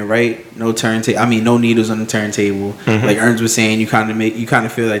equipment, right? No turntable. I mean, no needles on the turntable. Like Ernst was saying, you kind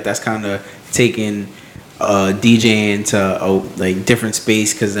of feel like that's kind of taking DJing to like different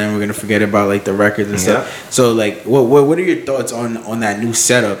space, because then we're gonna forget about like the records and stuff. So, like, what are your thoughts on that new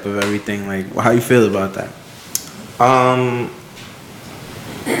setup of everything? Like, how you feel about that?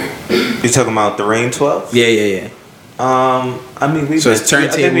 You talking about the Rain 12? Yeah. I mean, So it's I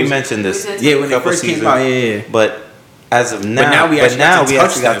think we turntables. mentioned this. We did. Yeah, when it couple first came seasons. out, yeah. But as of now, But now we actually got to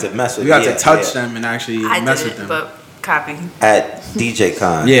touch got them. to mess with. We got yeah, to touch yeah. them and actually I mess did with it, them. but copy. At DJ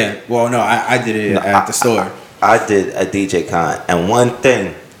Con. Yeah, well, no, I did it No, at the store. I did a DJ Con, and one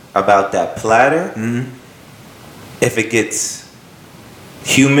thing about that platter, if it gets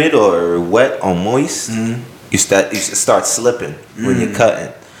humid or wet or moist, you start slipping when you're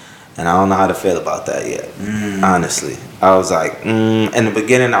cutting, and I don't know how to feel about that yet. Honestly, I was like, in the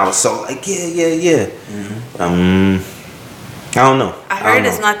beginning, I was so like, yeah. I don't know. I don't heard know.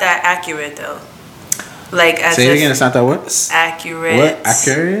 it's not that accurate though. Like as Say it if again. It's not that what? accurate. What?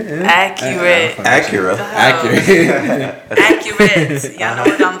 Accurate? Yeah. Accurate. Acura. Accurate. Accurate. Y'all know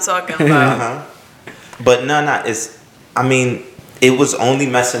what I'm talking about. Uh-huh. But no, I mean, it was only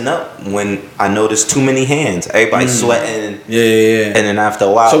messing up when I noticed too many hands. Everybody sweating, Yeah. and then after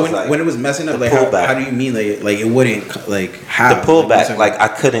a while, So it was when it was messing up, the like pullback. how do you mean like it wouldn't like how the pullback, what's like I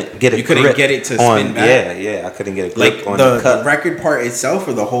couldn't get a You couldn't grip get it to on, spin back? Yeah, I couldn't get a grip like on the the cut. record part itself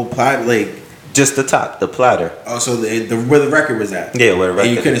or the whole plot like Just the top, the platter. oh so the where the record was at Yeah, where the and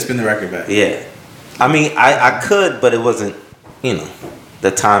you record couldn't is. spin the record back. Yeah. I mean, I could, but it wasn't. You know,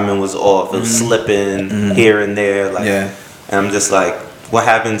 the timing was off. It was slipping here and there. Like, Yeah. and I'm just like, what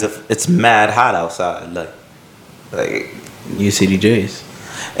happens if it's mad hot outside? Like. You CDJs.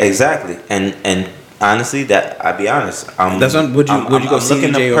 Exactly, and honestly, that I'll be honest. That's on. Would you go I'm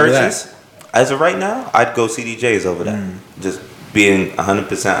looking CDJ to over purchase. that? As of right now, I'd go CDJs over that. Just being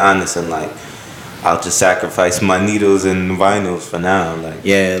 100% honest and like, I'll just sacrifice my needles and vinyls for now. Like,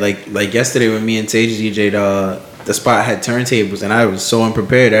 Yeah, like yesterday when me and Sage DJ'd, the spot had turntables and I was so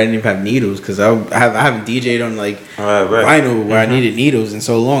unprepared. I didn't even have needles because I haven't DJ'd on like Right. vinyl where I needed needles in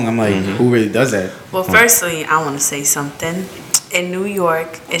so long. I'm like, who really does that? Well, firstly, I want to say something. In New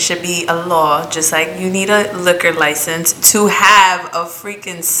York, it should be a law, just like you need a liquor license to have a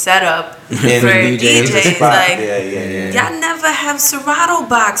freaking setup for DJs. Like, y'all never have Serato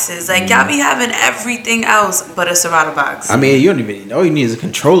boxes. Like, y'all be having everything else but a Serato box. I mean, you don't even. All you need is a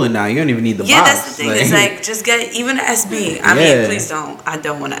controller now. You don't even need the box. Yeah, that's the thing. It's like, just get even an SB. I mean, please don't. I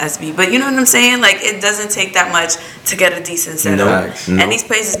don't want an SB. But you know what I'm saying? Like, it doesn't take that much to get a decent setup. No. And these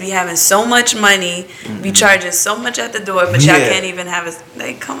places be having so much money, be charging so much at the door, but y'all can't even have a,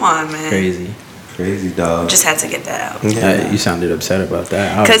 like, come on, man. Crazy dog. Just had to get that out. You sounded upset about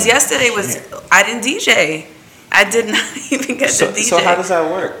that. Because yesterday I didn't DJ. I did not even get to DJ. So how does that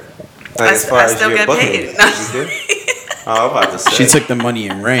work? Like, I still get paid. I'm about to say. She took the money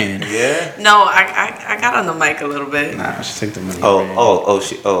and ran. Yeah. No, I got on the mic a little bit. Nah, she took the money.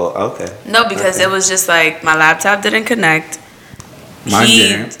 Okay. No, because it was just like my laptop didn't connect. Mine He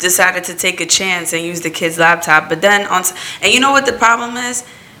didn't. decided to take a chance and use the kid's laptop. But then and you know what the problem is?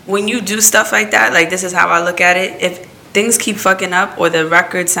 When you do stuff like that, like this is how I look at it. If things keep fucking up or the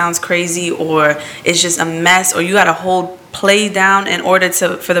record sounds crazy or it's just a mess or you got to hold play down in order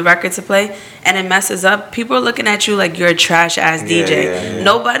for the record to play and it messes up, people are looking at you like you're a trash ass DJ. Yeah.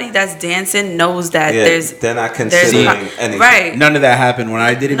 Nobody that's dancing knows that they're not considering anything. Right. None of that happened when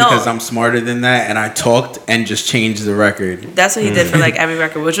I did it No. because I'm smarter than that and I talked and just changed the record. That's what he did for like every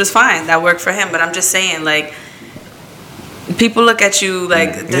record, which was fine. That worked for him. But I'm just saying, like, people look at you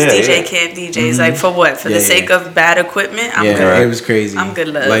like this DJ can't DJ. It's like, for what? For the sake of bad equipment? I'm good. It was crazy. I'm good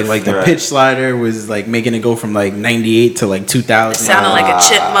love. Like the pitch slider was like making it go from like 98 to like 2000. It sounded like a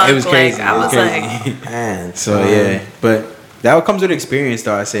chipmunk. It was crazy. Like, I was like, Man. So yeah, but that comes with experience,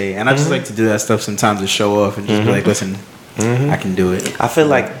 though. I say, and I just like to do that stuff sometimes to show off and just be like, listen, I can do it. I feel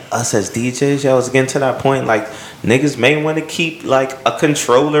like us as DJs, y'all was getting to that point. Like niggas may want to keep like a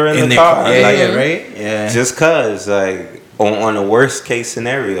controller in the car. Right? Yeah. Just cause like on a worst case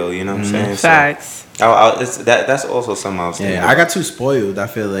scenario, you know what I'm saying? facts. So, that's also something I was thinking. Yeah, I got too spoiled. I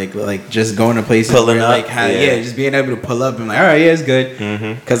feel like just going to places Pulling where, up, just being able to pull up and like, all right, yeah, it's good.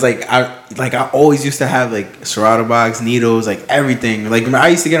 Cause I always used to have like Serato box, needles, like everything. Like I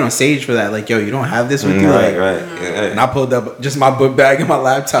used to get on stage for that. Like, yo, you don't have this with you, right? And I pulled up just my book bag and my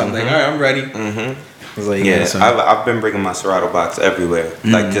laptop. Like, all right, I'm ready. I was like, so. I've been bringing my Serato box everywhere,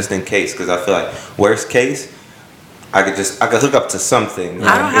 like just in case, because I feel like worst case, I could hook up to something.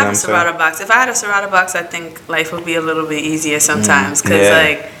 I don't have a Serato box. If I had a Serato box, I think life would be a little bit easier sometimes. Because,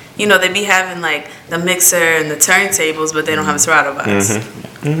 like, you know, they be having, like, the mixer and the turntables, but they don't have a Serato box.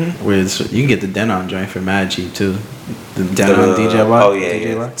 You can get the Denon joint for mad cheap, too. The Denon DJ box. Oh,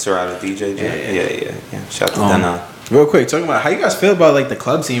 yeah. Serato DJ joint. Yeah. Shout out to Denon. Real quick, talking about how you guys feel about, like, the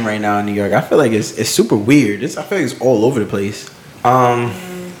club scene right now in New York. I feel like it's super weird. I feel like it's all over the place. Nah?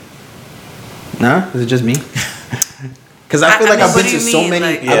 Is it just me? Because I feel like I've been to so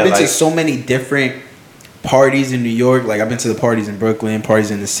many. I've been to so many different parties in New York. Like I've been to the parties in Brooklyn,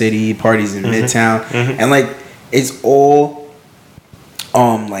 parties in the city, parties in Midtown, and like it's all,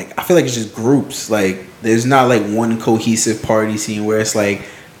 like I feel like it's just groups. Like there's not like one cohesive party scene where it's like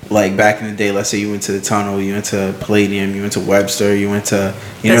back in the day. Let's say you went to the Tunnel, you went to Palladium, you went to Webster, you went to,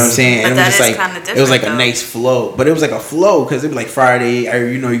 you know what I'm saying? And it was just like it was like a nice flow, but it was like a flow because it'd be like Friday,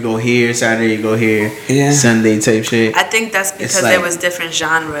 you go here, Saturday you go here, Sunday type shit. I think that's because there was different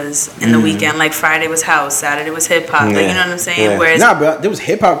genres in the weekend. Like Friday was house, Saturday was hip hop. Like, you know what I'm saying? Whereas but there was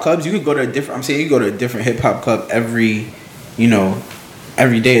hip hop clubs. You could go to a different. I'm saying you go to a different hip hop club every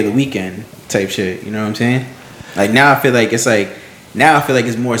day of the weekend type shit. You know what I'm saying? Like now I feel like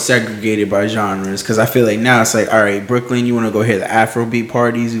it's more segregated by genres because I feel like now it's like, all right, Brooklyn, you want to go hit the Afrobeat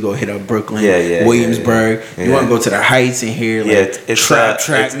parties, you go hit up Brooklyn, Williamsburg. You want to go to the Heights and hear like trap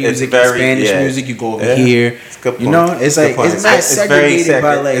music, Spanish music. You go over here. You know, it's like it's not segregated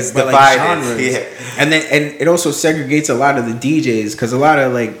by like genres. And it also segregates a lot of the DJs because a lot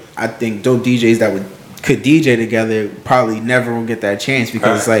of like I think dope DJs that could DJ together probably never will get that chance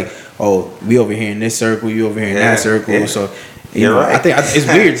because it's like, oh, we over here in this circle, you over here in that circle, so. You're right. I think it's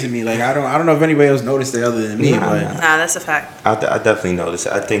weird to me. Like I don't know if anybody else noticed it other than me, but Nah, that's a fact. I definitely noticed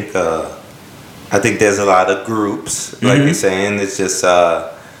it. I think there's a lot of groups, like you're saying. It's just,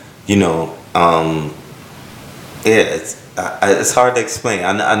 it's hard to explain.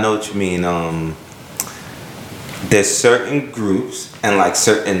 I know what you mean. There's certain groups and like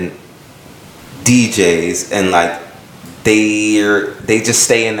certain DJs and like they just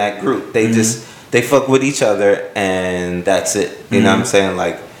stay in that group. They fuck with each other and that's it. You know what I'm saying?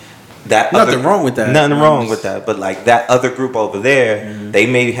 Like that. Nothing wrong with that. Nothing wrong with that. But like that other group over there, they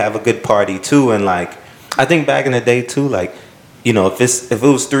maybe have a good party too. And like I think back in the day too, like if it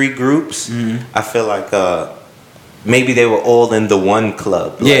was 3 groups, I feel like maybe they were all in the one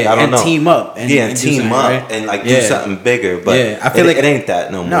club. Like, I don't know. Team up. And team up right? and like do something bigger. But I feel like it ain't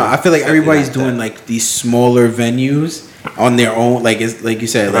that no more. No, I feel like everybody's like doing that. like these smaller venues on their own. Like it's like you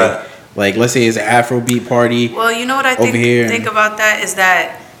said, Right. like let's say it's an Afrobeat party. Well, you know what I Over here. think about that is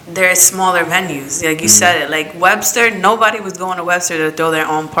that there's smaller venues. Like you said it. Like Webster, nobody was going to Webster to throw their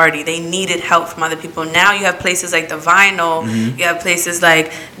own party. They needed help from other people. Now you have places like the Vinyl. You have places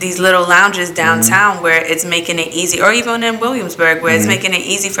like these little lounges downtown where it's making it easy. Or even in Williamsburg where it's making it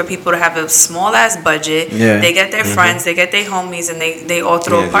easy for people to have a small ass budget. Yeah. They get their friends, they get their homies, and they all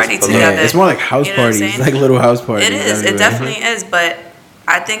throw a party just together. Yeah, it's more like house You know what I'm parties, saying? like little house parties. It is. It everywhere. definitely is. But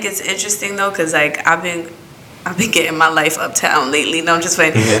I think it's interesting though, cause like I've been getting my life uptown lately. No, I'm just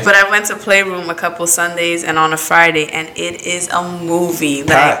playing. But I went to Playroom a couple Sundays and on a Friday, and it is a movie. Like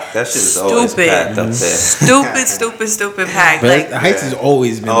Packed. That shit is always packed up there. stupid packed. But Like, the Heights has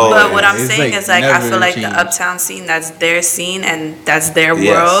always been. Oh, like but that. what I'm It's, saying is like I never feel like changed. the uptown scene, that's their scene and that's their Yes.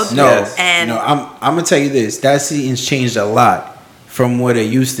 world. No, Yes. And no, I'm gonna tell you this. That scene's changed a lot from what it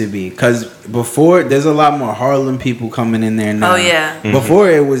used to be. Cause before there's a lot more Harlem people coming in there now. Oh, yeah. Before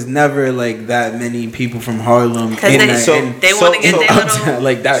it was never like that many people from Harlem. because in they, that- in they want to get their uptown, little.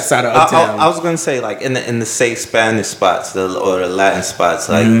 like that side of uptown. I was gonna say like in the say Spanish spots or the Latin spots,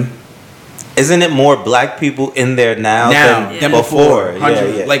 like isn't it more black people in there now, than before?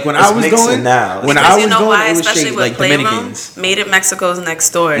 100. Yeah. Like when It's I was mixing going now. when Because I you was know going, why, it was especially straight with like Playroom, Dominicans. Made in Mexico's next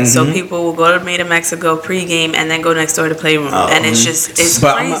door, so people will go to Made in Mexico pregame and then go next door to Playroom, and it's just it's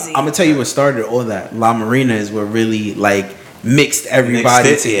But crazy. I'm gonna tell you what started all that. La Marina is what really like mixed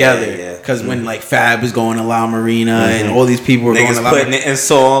everybody Mixed it, together. yeah. Because when like Fab was going to La Marina and all these people were going Niggas to La putting Marina, it in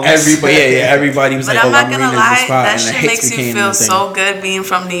songs. everybody, everybody was But like, I'm "Oh, La not gonna Marina's the lie, spot," that and the shit hits makes you became feel the thing. so good being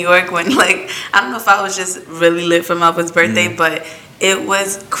from New York when like I don't know if I was just really lit for Melvin's birthday, but it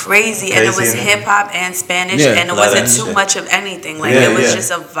was crazy and it was Crazy, yeah. hip hop and Spanish Yeah, and it a lot of wasn't that too shit. much of anything. Like Yeah, it was yeah.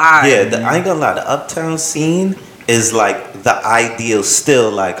 just a vibe. Yeah, I ain't gonna lie. The uptown scene is like the ideal. Still,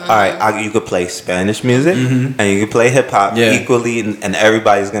 like, all right, you could play Spanish music and you could play hip hop Yeah. equally, and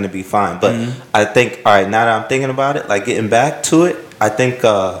everybody's gonna be fine. But I think, all right, now that I'm thinking about it, like getting back to it, I think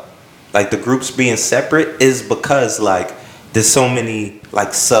like the groups being separate is because like there's so many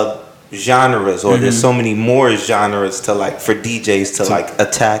like sub genres or there's so many more genres to like for DJs to like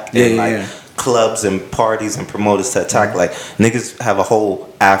attack and like clubs and parties and promoters to attack. Like niggas have a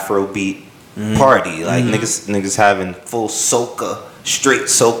whole Afrobeat party. Like niggas having full soca, straight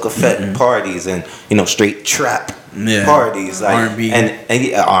soca fed parties and straight trap parties like R&B. and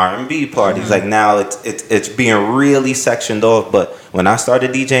yeah, R&B parties. Like now it's being really sectioned off. But when I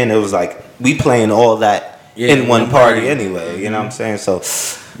started DJing, it was like we playing all that in one party anyway. You know what I'm saying? So.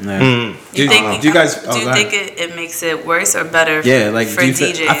 Do you think, do you guys? do you think it makes it worse or better? Yeah, like for do you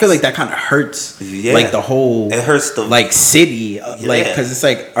DJs. I feel like that kind of hurts. Yeah. Like the whole. It hurts the like city, like because it's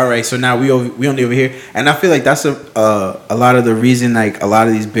like all right. So now we only over here, and I feel like that's a lot of the reason like a lot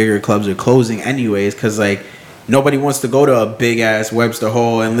of these bigger clubs are closing anyways, because like nobody wants to go to a big ass Webster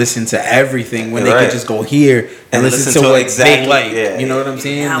Hall and listen to everything when they could just go here and listen to what they like. Yeah. You know what I'm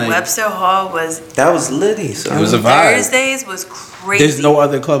saying? Now, Like, Webster Hall that was litty. So. it was a vibe. Thursdays was crazy. There's no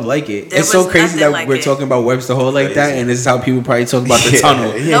other club like it. There It's so was crazy nothing that like we're it. talking about Webster Hall like that, and this is how people probably talk about the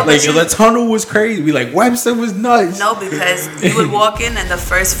tunnel. Yeah. No, Like but the tunnel was crazy. We like Webster was nuts. No, because you would walk in and the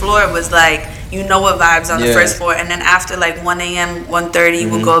first floor was like, you know what vibes on the Yeah. first floor. And then after like 1 a.m., 1:30, you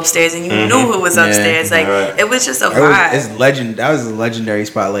would go upstairs and you knew who was Yeah. upstairs. Like, it was just a It vibe. was, it's legend. That was a legendary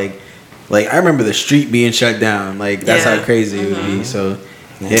spot. Like I remember the street being shut down. Like that's Yeah. how crazy it would be. So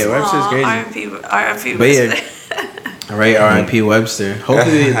yeah, Webster's crazy. R&P But yeah, Webster. right. R.I.P. Webster.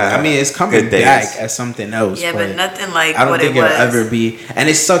 Hopefully, I mean it's coming Good days. back as something else. Yeah, but nothing like I don't what think it was. it'll ever be. And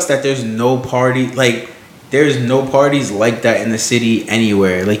it sucks that there's no party like. There's no parties like that in the city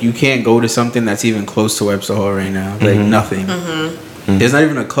anywhere. Like you can't go to something that's even close to Webster Hall right now. Like nothing. There's not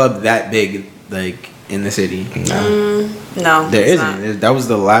even a club that big like in the city. No, There it's isn't. not. That was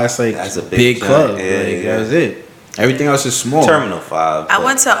the last like That's a big big club. giant. Yeah, like yeah. that was it. Everything else is small. Terminal 5. I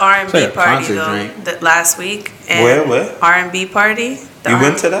went to R&B It's like a party concert though joint. last week. And Where? R&B party. You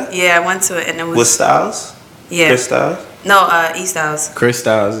went to that? Yeah, I went to it, and it was With Styles? yeah. Chris Styles? No, E Styles. Chris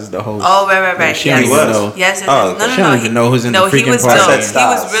Styles is the host. Oh, right. She yes. don't even was. know. Yes. Oh, No. She don't even know who's in no, the freaking he was party. dope. I He said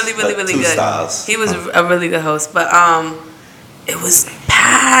was Styles, really but two good. Styles. He was a really good host, but it was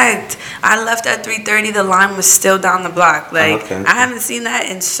packed. I left at 3:30. The line was still down the block. Like okay. I haven't seen that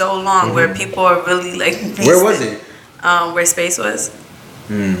in so long, where people are really like. Where was it? Where Space was.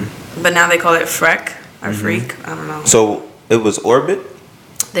 But now they call it Freck or Freak. I don't know. So it was Orbit?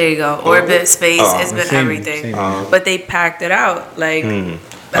 There you go. Orbit, Space. Oh, it's been same, everything. same. But they packed it out. Like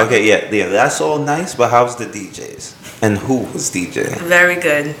Okay, yeah, that's all nice, but how's the DJs? And who was DJing? very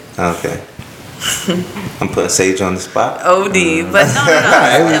good. Okay. I'm putting Sage on the spot. OD. But no.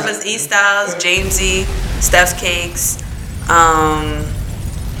 It It was E Styles, Jamesy, Steph's Cakes.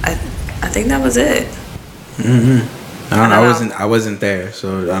 I think that was it. I don't know. I don't know. I wasn't there,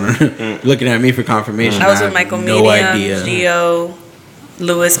 so I don't know. Looking at me for confirmation. I was with have Michael no Medium, idea. Gio,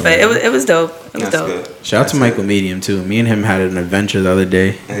 Lewis, but it was dope. It was That's dope. good. Shout out to Michael Medium too. Me and him had an adventure the other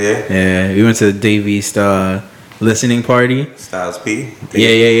day. Yeah. Yeah, we went to the Dave East listening party. Styles P.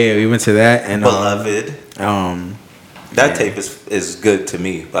 Yeah. We went to that and Beloved. That Yeah. tape is good to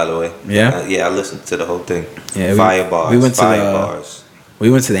me, by the way. Yeah? Yeah, I listened to the whole thing. Yeah, Fire bars. we went to fire the- bars. We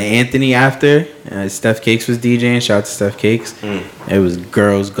went to the Anthony after. Steph Cakes was DJing. Shout out to Steph Cakes. It was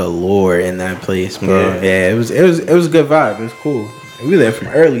girls galore in that place, bro. Yeah, it was a good vibe. It was cool. We were there from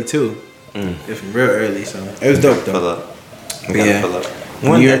early too. There from real early, so it was dope Pull though. up. We gotta Yeah. pull up.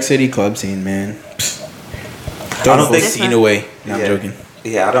 New York City club scene, man. I Don't don't think think- scene away. No, I'm Yeah. joking.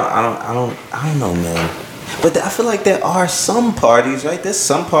 Yeah, I don't know, man. But I feel like there are some parties, right? There's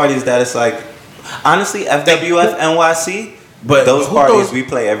some parties that it's like, honestly, FWF NYC. But those who parties throws- we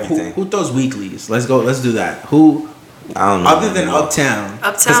play everything. Who throws weeklies? Let's go. Let's do that. Who I don't know. other than Uptown?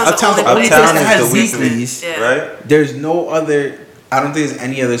 'Cause Uptown's the only only place place Uptown that is has the weekly, weeklies. Yeah. right? There's no other. I don't think there's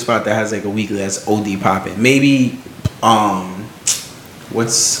any other spot that has like a weekly that's OD popping. Maybe,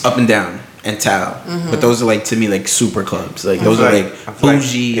 what's Up and Down and Tao, but those are like to me like super clubs. Like those are like I feel like-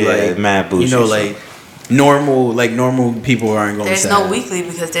 bougie, yeah, like mad bougie, You know, so. like normal people aren't going. There's to no that. weekly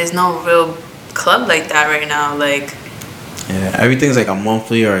because there's no real club like that right now. Like Yeah, everything's like a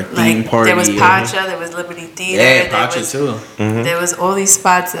monthly or a theme party. there was or- Pacha, there was Liberty Theater. Yeah, there Pacha was, too. There was all these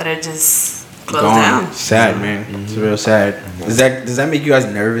spots that are just closed Gone. down. Sad, man. It's real sad. Does that make you guys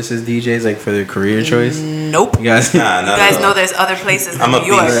nervous as DJs, like for their career choice? Nope. You guys. Nah, You not guys at know all. there's other places in I'm a New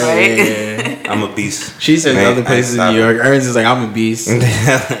York, beast. right? Yeah. I'm a beast. She says Man, other places in I New ain't York. Ernst is like, I'm a beast.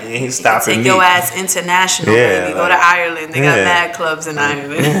 stopping. He ain't stopping Take me. your ass international, Yeah, baby. Go like- to Ireland. They got Yeah. mad clubs in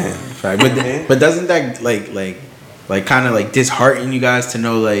Ireland. Right, but doesn't that like kind of like dishearten you guys to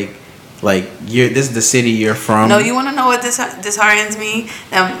know like this is the city you're from? No, you want to know what disheartens me?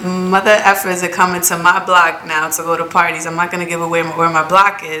 That mother effers are coming to my block now to go to parties. I'm not gonna give away where my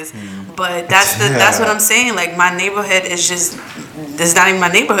block is, but that's what I'm saying. Like my neighborhood is just it's not even my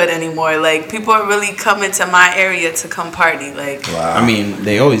neighborhood anymore. Like people are really coming to my area to come party. Like I mean,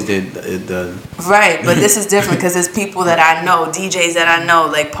 they always did the right, but this is different because it's people that I know, DJs that I know,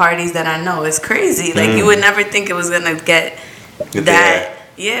 like parties that I know. It's crazy. Like you would never think it was gonna get that.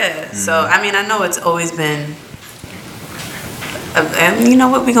 Yeah. So I mean, I know it's always been. And you know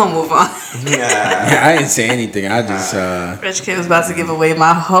what? We gonna move on. Yeah. I didn't say anything. I just Rich Kid was about to give away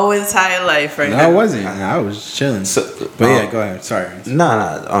my whole entire life right no, now. I wasn't. I was chilling. So, But yeah, go ahead. Sorry. Just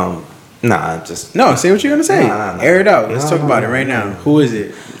No, say what you're gonna say. Nah. Air it out. Let's No, talk about it right now. Who is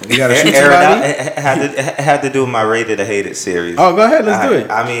it? We gotta shoot air it out. somebody. It had to do with my rated or hated series. Oh, go ahead. Let's do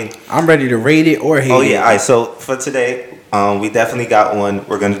it. I mean, I'm ready to rate it or hate oh it. yeah. All right. So for today, we definitely got one.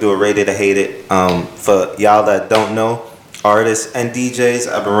 We're gonna do a rated or hated. For y'all that don't know, artists and DJs,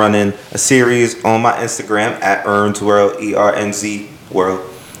 I've been running a series on my Instagram at Ernz World, ERNZ World.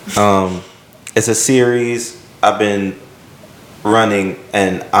 It's a series I've been running,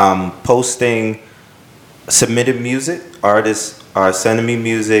 and I'm posting submitted music. Artists are sending me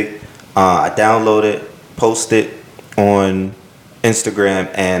music. I download it, post it on Instagram,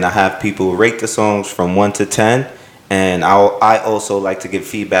 and I have people rate the songs from 1 to 10. And I also like to give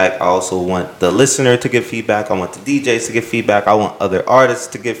feedback. I also want the listener to give feedback. I want the DJs to give feedback. I want other artists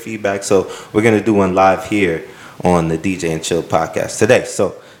to give feedback. So we're gonna do one live here on the DJ and Chill podcast today.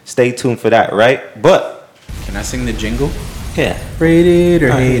 So stay tuned for that, right? But Can I sing the jingle? yeah. Rate it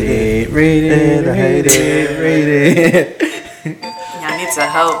or hate it. Rate it or hate it. Rate it. Y'all need to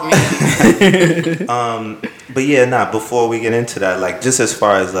help me. But yeah, before we get into that, like just as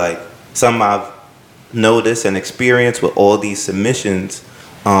far as like something I've noticed and experienced with all these submissions,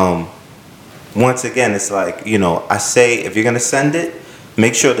 once again, it's like, you know, I say if you're gonna send it,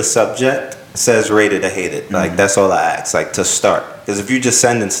 make sure the subject says rated or hated. Like that's all I ask, like to start. Because if you're just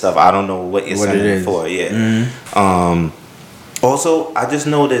sending stuff, I don't know what you're sending it for. Yeah. Also, I just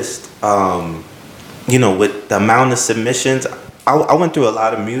noticed, you know, with the amount of submissions, I went through a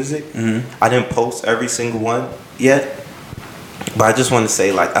lot of music. I didn't post every single one yet, but I just want to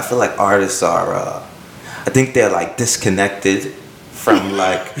say, like, I feel like artists are, I think they're like disconnected from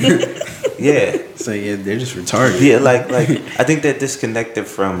like, yeah. So yeah, they're just retarded. Yeah, like I think they're disconnected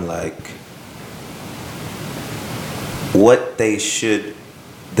from like what they should,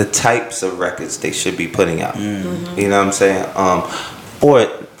 the types of records they should be putting out. You know what I'm saying? Or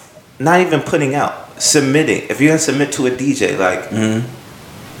not even putting out, submitting. If you're gonna submit to a DJ, like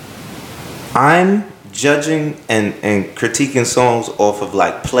I'm judging and critiquing songs off of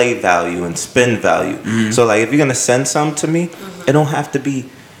like play value and spin value. So like if you're gonna send some to me, it don't have to be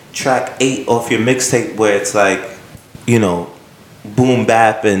track 8 off your mixtape where it's like, you know, boom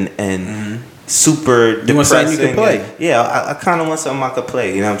bap and super depressing. You want something you can play? Yeah, I kind of want something I could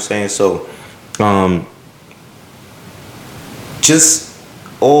play. You know what I'm saying? So, just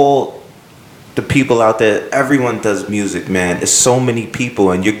all the people out there, everyone does music, man. There's so many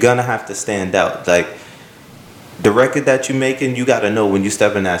people, and you're gonna have to stand out. Like the record that you're making, you gotta know when you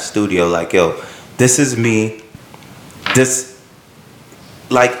step in that studio, like, yo, this is me. This,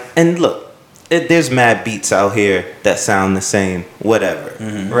 like, and look, there's mad beats out here that sound the same, whatever,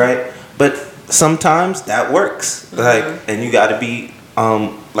 right? But sometimes that works, like, and you gotta be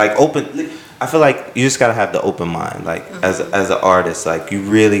like open. I feel like you just gotta have the open mind, like as an artist, like you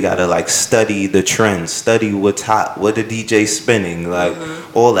really gotta like study the trends, study what's hot, what the DJ's spinning, like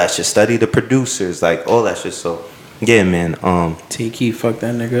all that shit. Study the producers, like all that shit. So yeah, man. T-Key fuck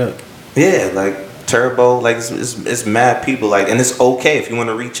that nigga up. Yeah, like Turbo, like it's mad people, like, and it's okay if you want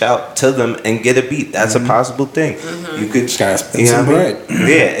to reach out to them and get a beat. That's a possible thing. You could Just gotta spend some bread.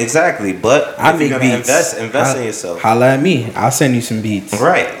 Yeah, exactly. But I if you're make gonna beats. invest in yourself. Holla at me. I'll send you some beats.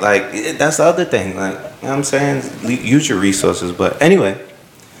 Right, like that's the other thing. Like, you know what I'm saying, use your resources. But anyway,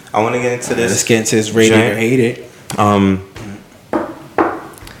 I want to get into this. Let's get into this rated or hate it.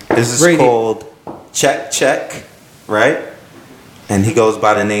 This is Rated. called Check, right? And he goes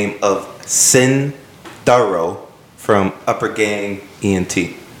by the name of Sin Thorough from Upper Gang ENT.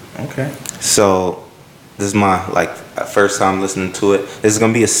 Okay. So this is my like first time listening to it. This is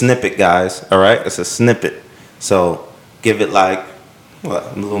gonna be a snippet, guys. All right, it's a snippet. So give it like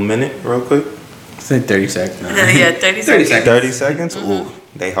what, a little minute, real quick. It's like 30 seconds. Yeah, 30 seconds. 30 seconds. Ooh,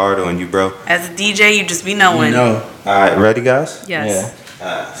 they hard on you, bro. As a DJ, you just be knowing. No. All right, ready, guys? Yes.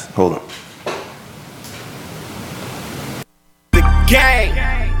 Hold on. The gang.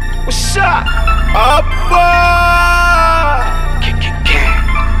 What's up?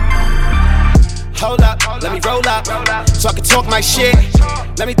 Hold up, let me roll up, so I can talk my shit.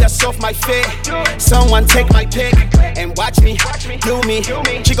 Let me dust off my fit. Someone take my pick and watch me do me.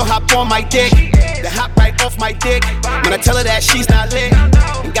 She gon' hop on my dick, then hop right off my dick. When I tell her that she's not lit,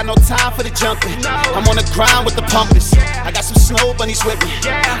 ain't got no time for the jumping. I'm on the grind with the pumpers. I got some snow bunnies with me.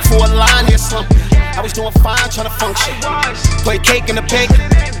 For a line here slumping. I was doing fine trying to function. Play cake in the bake,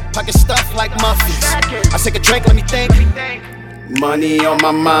 pocket stuff like muffins. I take a drink, let me think. Money on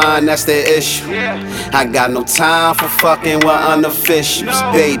my mind, that's the issue. I got no time for fucking with unofficials,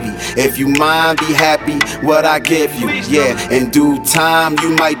 baby. If you mind, be happy what I give you. Yeah, in due time, you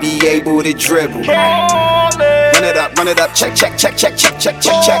might be able to dribble. Run it up, check, check, check, check, check, check,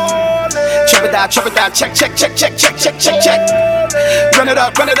 check, check. Chop it down, check, check, check, check, check, check, check, check. Run it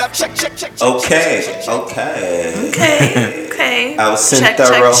up, check, check, check. Okay. Okay. I was Sin Check,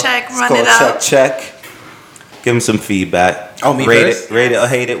 Thorough. check, It's run called it up. Check. Give him some feedback. Oh, me rate first? it, rate it or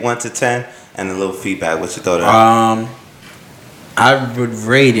hate it 1 to 10, and a little feedback. What you thought of it? I would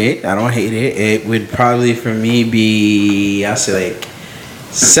rate it. I don't hate it. It would probably for me be, I say like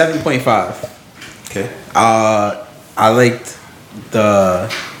 7.5. Okay. I liked the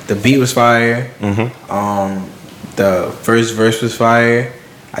beat was fire. The first verse was fire.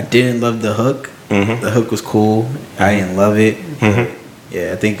 I didn't love the hook. The hook was cool. I didn't love it.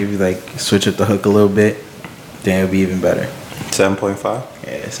 Yeah, I think if you like switch up the hook a little bit, then it'll be even better. 7.5.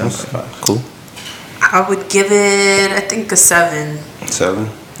 Yeah, 7.5. Cool. I would give it, I think, a 7. 7.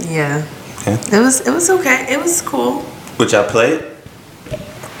 Yeah. Okay. It was okay. It was cool. Which I played.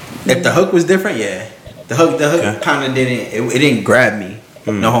 If the hook was different, yeah. The hook Okay. kind of didn't. It didn't grab me.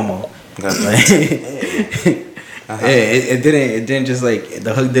 No homo. Gotcha. Yeah, it didn't just like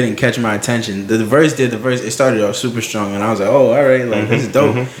the hook didn't catch my attention. The verse did. The verse it started off super strong, and I was like, oh, all right, like this is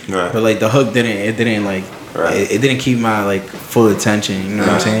dope. Right. But like the hook didn't. It didn't like Right. It didn't keep my like full attention. You know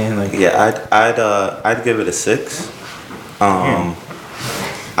what I'm saying? Like, Yeah, I'd give it a 6. I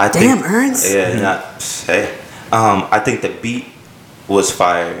Damn, think, Ernst. Yeah, hey. I think the beat was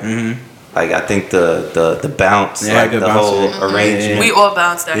fire. Like I think the bounce, Yeah, like good the bounce, whole yeah. arrangement. We all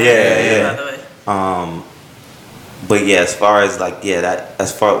bounced our head, by the way. But yeah, as far as like that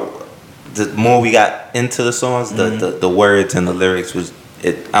as far the more we got into the songs, the words and the lyrics was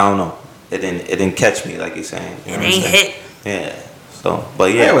it. I don't know. It didn't catch me like you're saying. You It know what I'm ain't saying? hit. Yeah. So,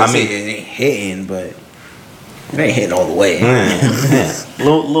 but yeah, I I mean, it ain't hitting, but it ain't hitting all the way. yeah.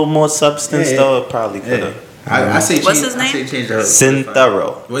 Little more substance Yeah. though. It probably could have. I say change. What's his I say name? change the Sin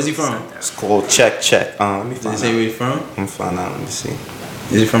Thorough. Where's he from? It's called Check. Let me Did find he say out. where he's from? Let me find out. Let me see.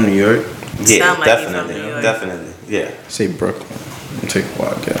 Is he from New York? Yeah, Sound like he from definitely, New York. definitely. Yeah. Say Brooklyn. I'll take a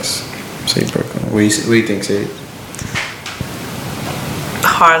wild guess. Say Brooklyn. What do you think, Say?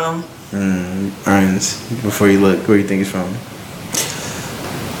 Harlem. Ernst. Before you look, where do you think he's from?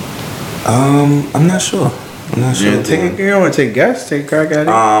 I'm not sure. Yeah, you don't want to take a guess? Take a crack at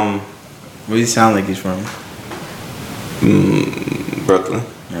it? Where do you sound like he's from? Brooklyn.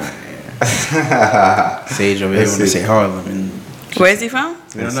 Sage over here want to say Harlem. And Where is he from?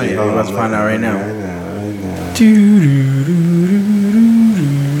 we don't know yet. We're about to find out right now.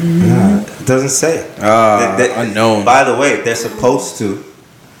 It doesn't say. Unknown. By the way, they're supposed to.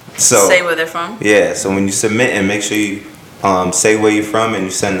 So Say where they're from. yeah, so when you submit and make sure you say where you're from and you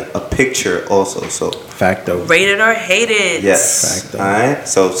send a picture also. So Facto. Rated or hated. yes, Fact, though. all right.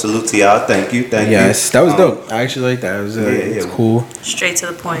 So salute to y'all. Thank you. Yes, that was dope. I actually like that. It was it's cool. Straight to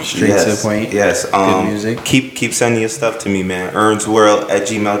the point. Straight to the point. Yes. Good music. Keep sending your stuff to me, man.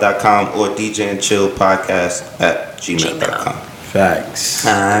 earnsworld@gmail.com or DJ and Chill Podcast @gmail.com. Facts.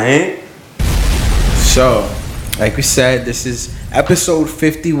 All right. So, like we said, this is episode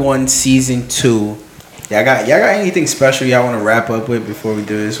 51, season 2. Y'all got anything special y'all want to wrap up with before we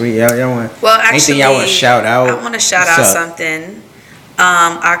do this? Y'all want Well, anything actually, y'all want to shout out? I want to shout What's out up? something.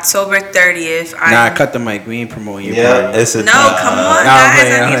 October 30th. Nah, cut the mic. We ain't promoting your Yeah, party. it's a No, come on, Nah, I'm guys.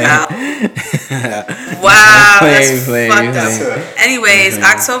 playing, I I'm need playing. help. Wow, that's Playing. fucked up. Anyways,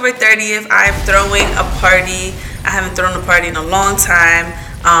 October 30th, I'm throwing a party. I haven't thrown a party in a long time.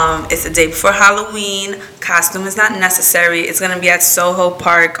 It's the day before Halloween. Costume is not necessary. It's going to be at Soho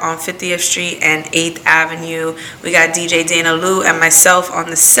Park on 50th Street and 8th Avenue. We got DJ Dana Lou and myself on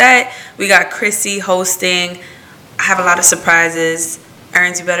the set. We got Chrissy hosting. I have a lot of surprises.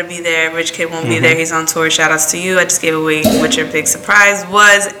 Ernst, you better be there. Rich Kid won't be there. He's on tour. Shout outs to you. I just gave away what your big surprise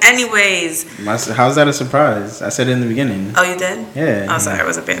was. Anyways. How's that a surprise? I said it in the beginning. Oh, you did? Yeah. Oh, sorry. I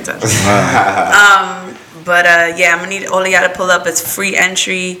wasn't paying attention. Wow. But yeah, I'm gonna need all of y'all to pull up. It's free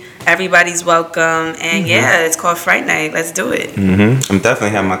entry. Everybody's welcome. And yeah, it's called Fright Night. Let's do it. I'm definitely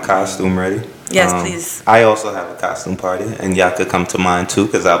have my costume ready. Yes, please. I also have a costume party, and y'all could come to mine too,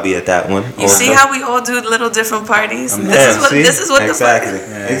 cause I'll be at that one. You see how we all do little different parties? Yeah, This is what exactly, the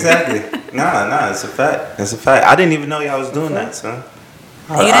fuck. exactly. Nah, it's a fact. It's a fact. I didn't even know y'all was doing that, son.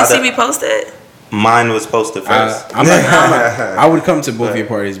 You didn't see me post it? Mine was posted first. I would come to both your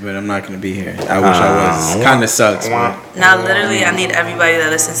parties, but I'm not gonna be here. I wish I was. Kind of sucks. But Now, literally, I need everybody that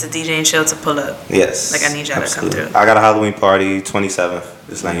listens to DJ and Chill to pull up. Yes. Like, I need y'all to come absolutely. through. I got a Halloween party 27th.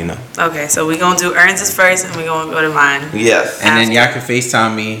 Just letting you know. Okay, so we gonna do Ernst's first, and we gonna go to mine. Yes. and then y'all can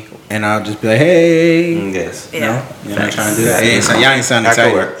FaceTime me, and I'll just be like, hey. Yes. Yeah. No, you're not trying to do that. Y'all ain't sound That could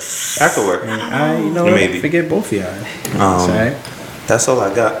excited. work. That could work. You know what? Maybe. Forget both of y'all. It's alright. That's all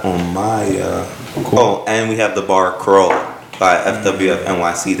I got on my. Oh, and we have the bar Crawl by FWF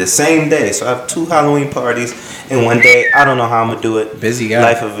NYC the same day. So I have 2 Halloween parties in one day. I don't know how I'm gonna do it. Busy guy.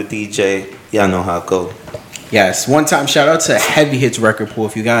 Life of a DJ. Y'all know how it goes. Yes, one time shout out to Heavy Hits Record Pool.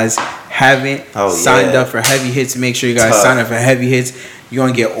 If you guys haven't signed up for Heavy Hits, make sure you guys sign up for Heavy Hits. You're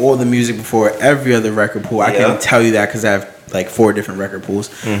gonna get all the music before every other record pool. I can tell you that because I have like 4 different record pools.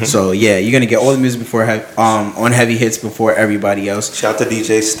 So yeah, you're gonna get all the music before on Heavy Hits before everybody else. Shout out to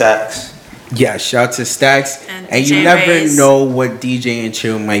DJ Stacks. Yeah, shout out to Stacks. And you DJ never Rays. know what DJ and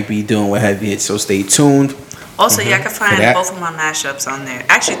Chill might be doing with Heavy Hits, so stay tuned. Also, y'all can find that. both of my mashups on there.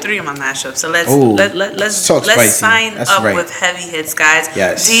 Actually, 3 of my mashups. So let's Ooh, let's talk spicy. sign That's up right. with Heavy Hits, guys.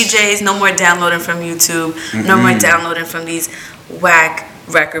 Yes. DJs, no more downloading from YouTube. No more downloading from these whack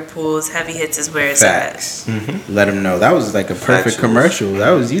record pools. Heavy Hits is where it's Facts. Let them know. That was like a perfect Factuals. commercial.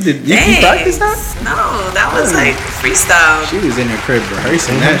 That was you at. practice that? No, that was like freestyle. She was in her crib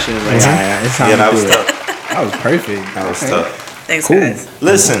rehearsing that shit. Like, alright, it's time Yeah, to that do was it. tough. That was perfect. That was Okay. tough. Thanks, Cool. guys.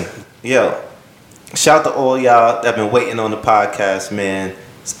 Listen, yo, shout out to all y'all that been waiting on the podcast, man.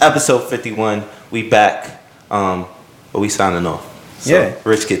 It's episode 51. We back. But we signing off. So, Yeah.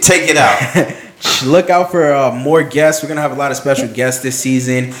 Rich Kid, take it out. Look out for more guests. We're gonna have a lot of special guests this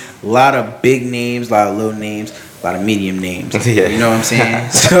season. A lot of big names, a lot of little names, a lot of medium names. Yeah. You know what I'm saying?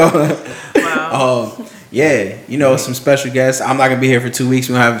 So, Wow. yeah, you know, some special guests. I'm not gonna be here for 2 weeks.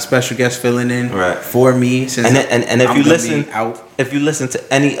 We're gonna have special guests filling in for me. Since and if you listen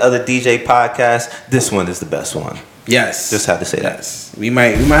to any other DJ podcast, this one is the best one. Yes, just had to say that. Yes. We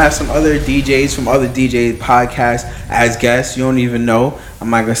might have some other DJs from other DJ podcasts as guests. You don't even know. I'm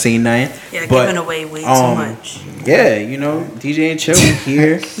not gonna say nothing. Yeah, giving away way too much. Yeah, you know, DJ and Chill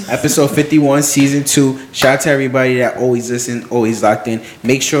here, episode 51, season 2. Shout out to everybody that always listen, always locked in.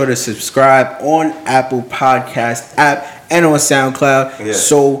 Make sure to subscribe on Apple Podcast app and on SoundCloud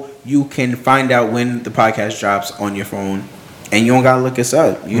so you can find out when the podcast drops on your phone. And you don't gotta look us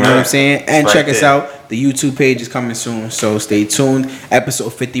up. You know what I'm saying? And check us out. The YouTube page is coming soon, so stay tuned. Episode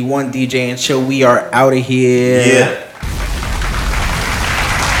 51, DJ and Chill. We are out of here. Yeah.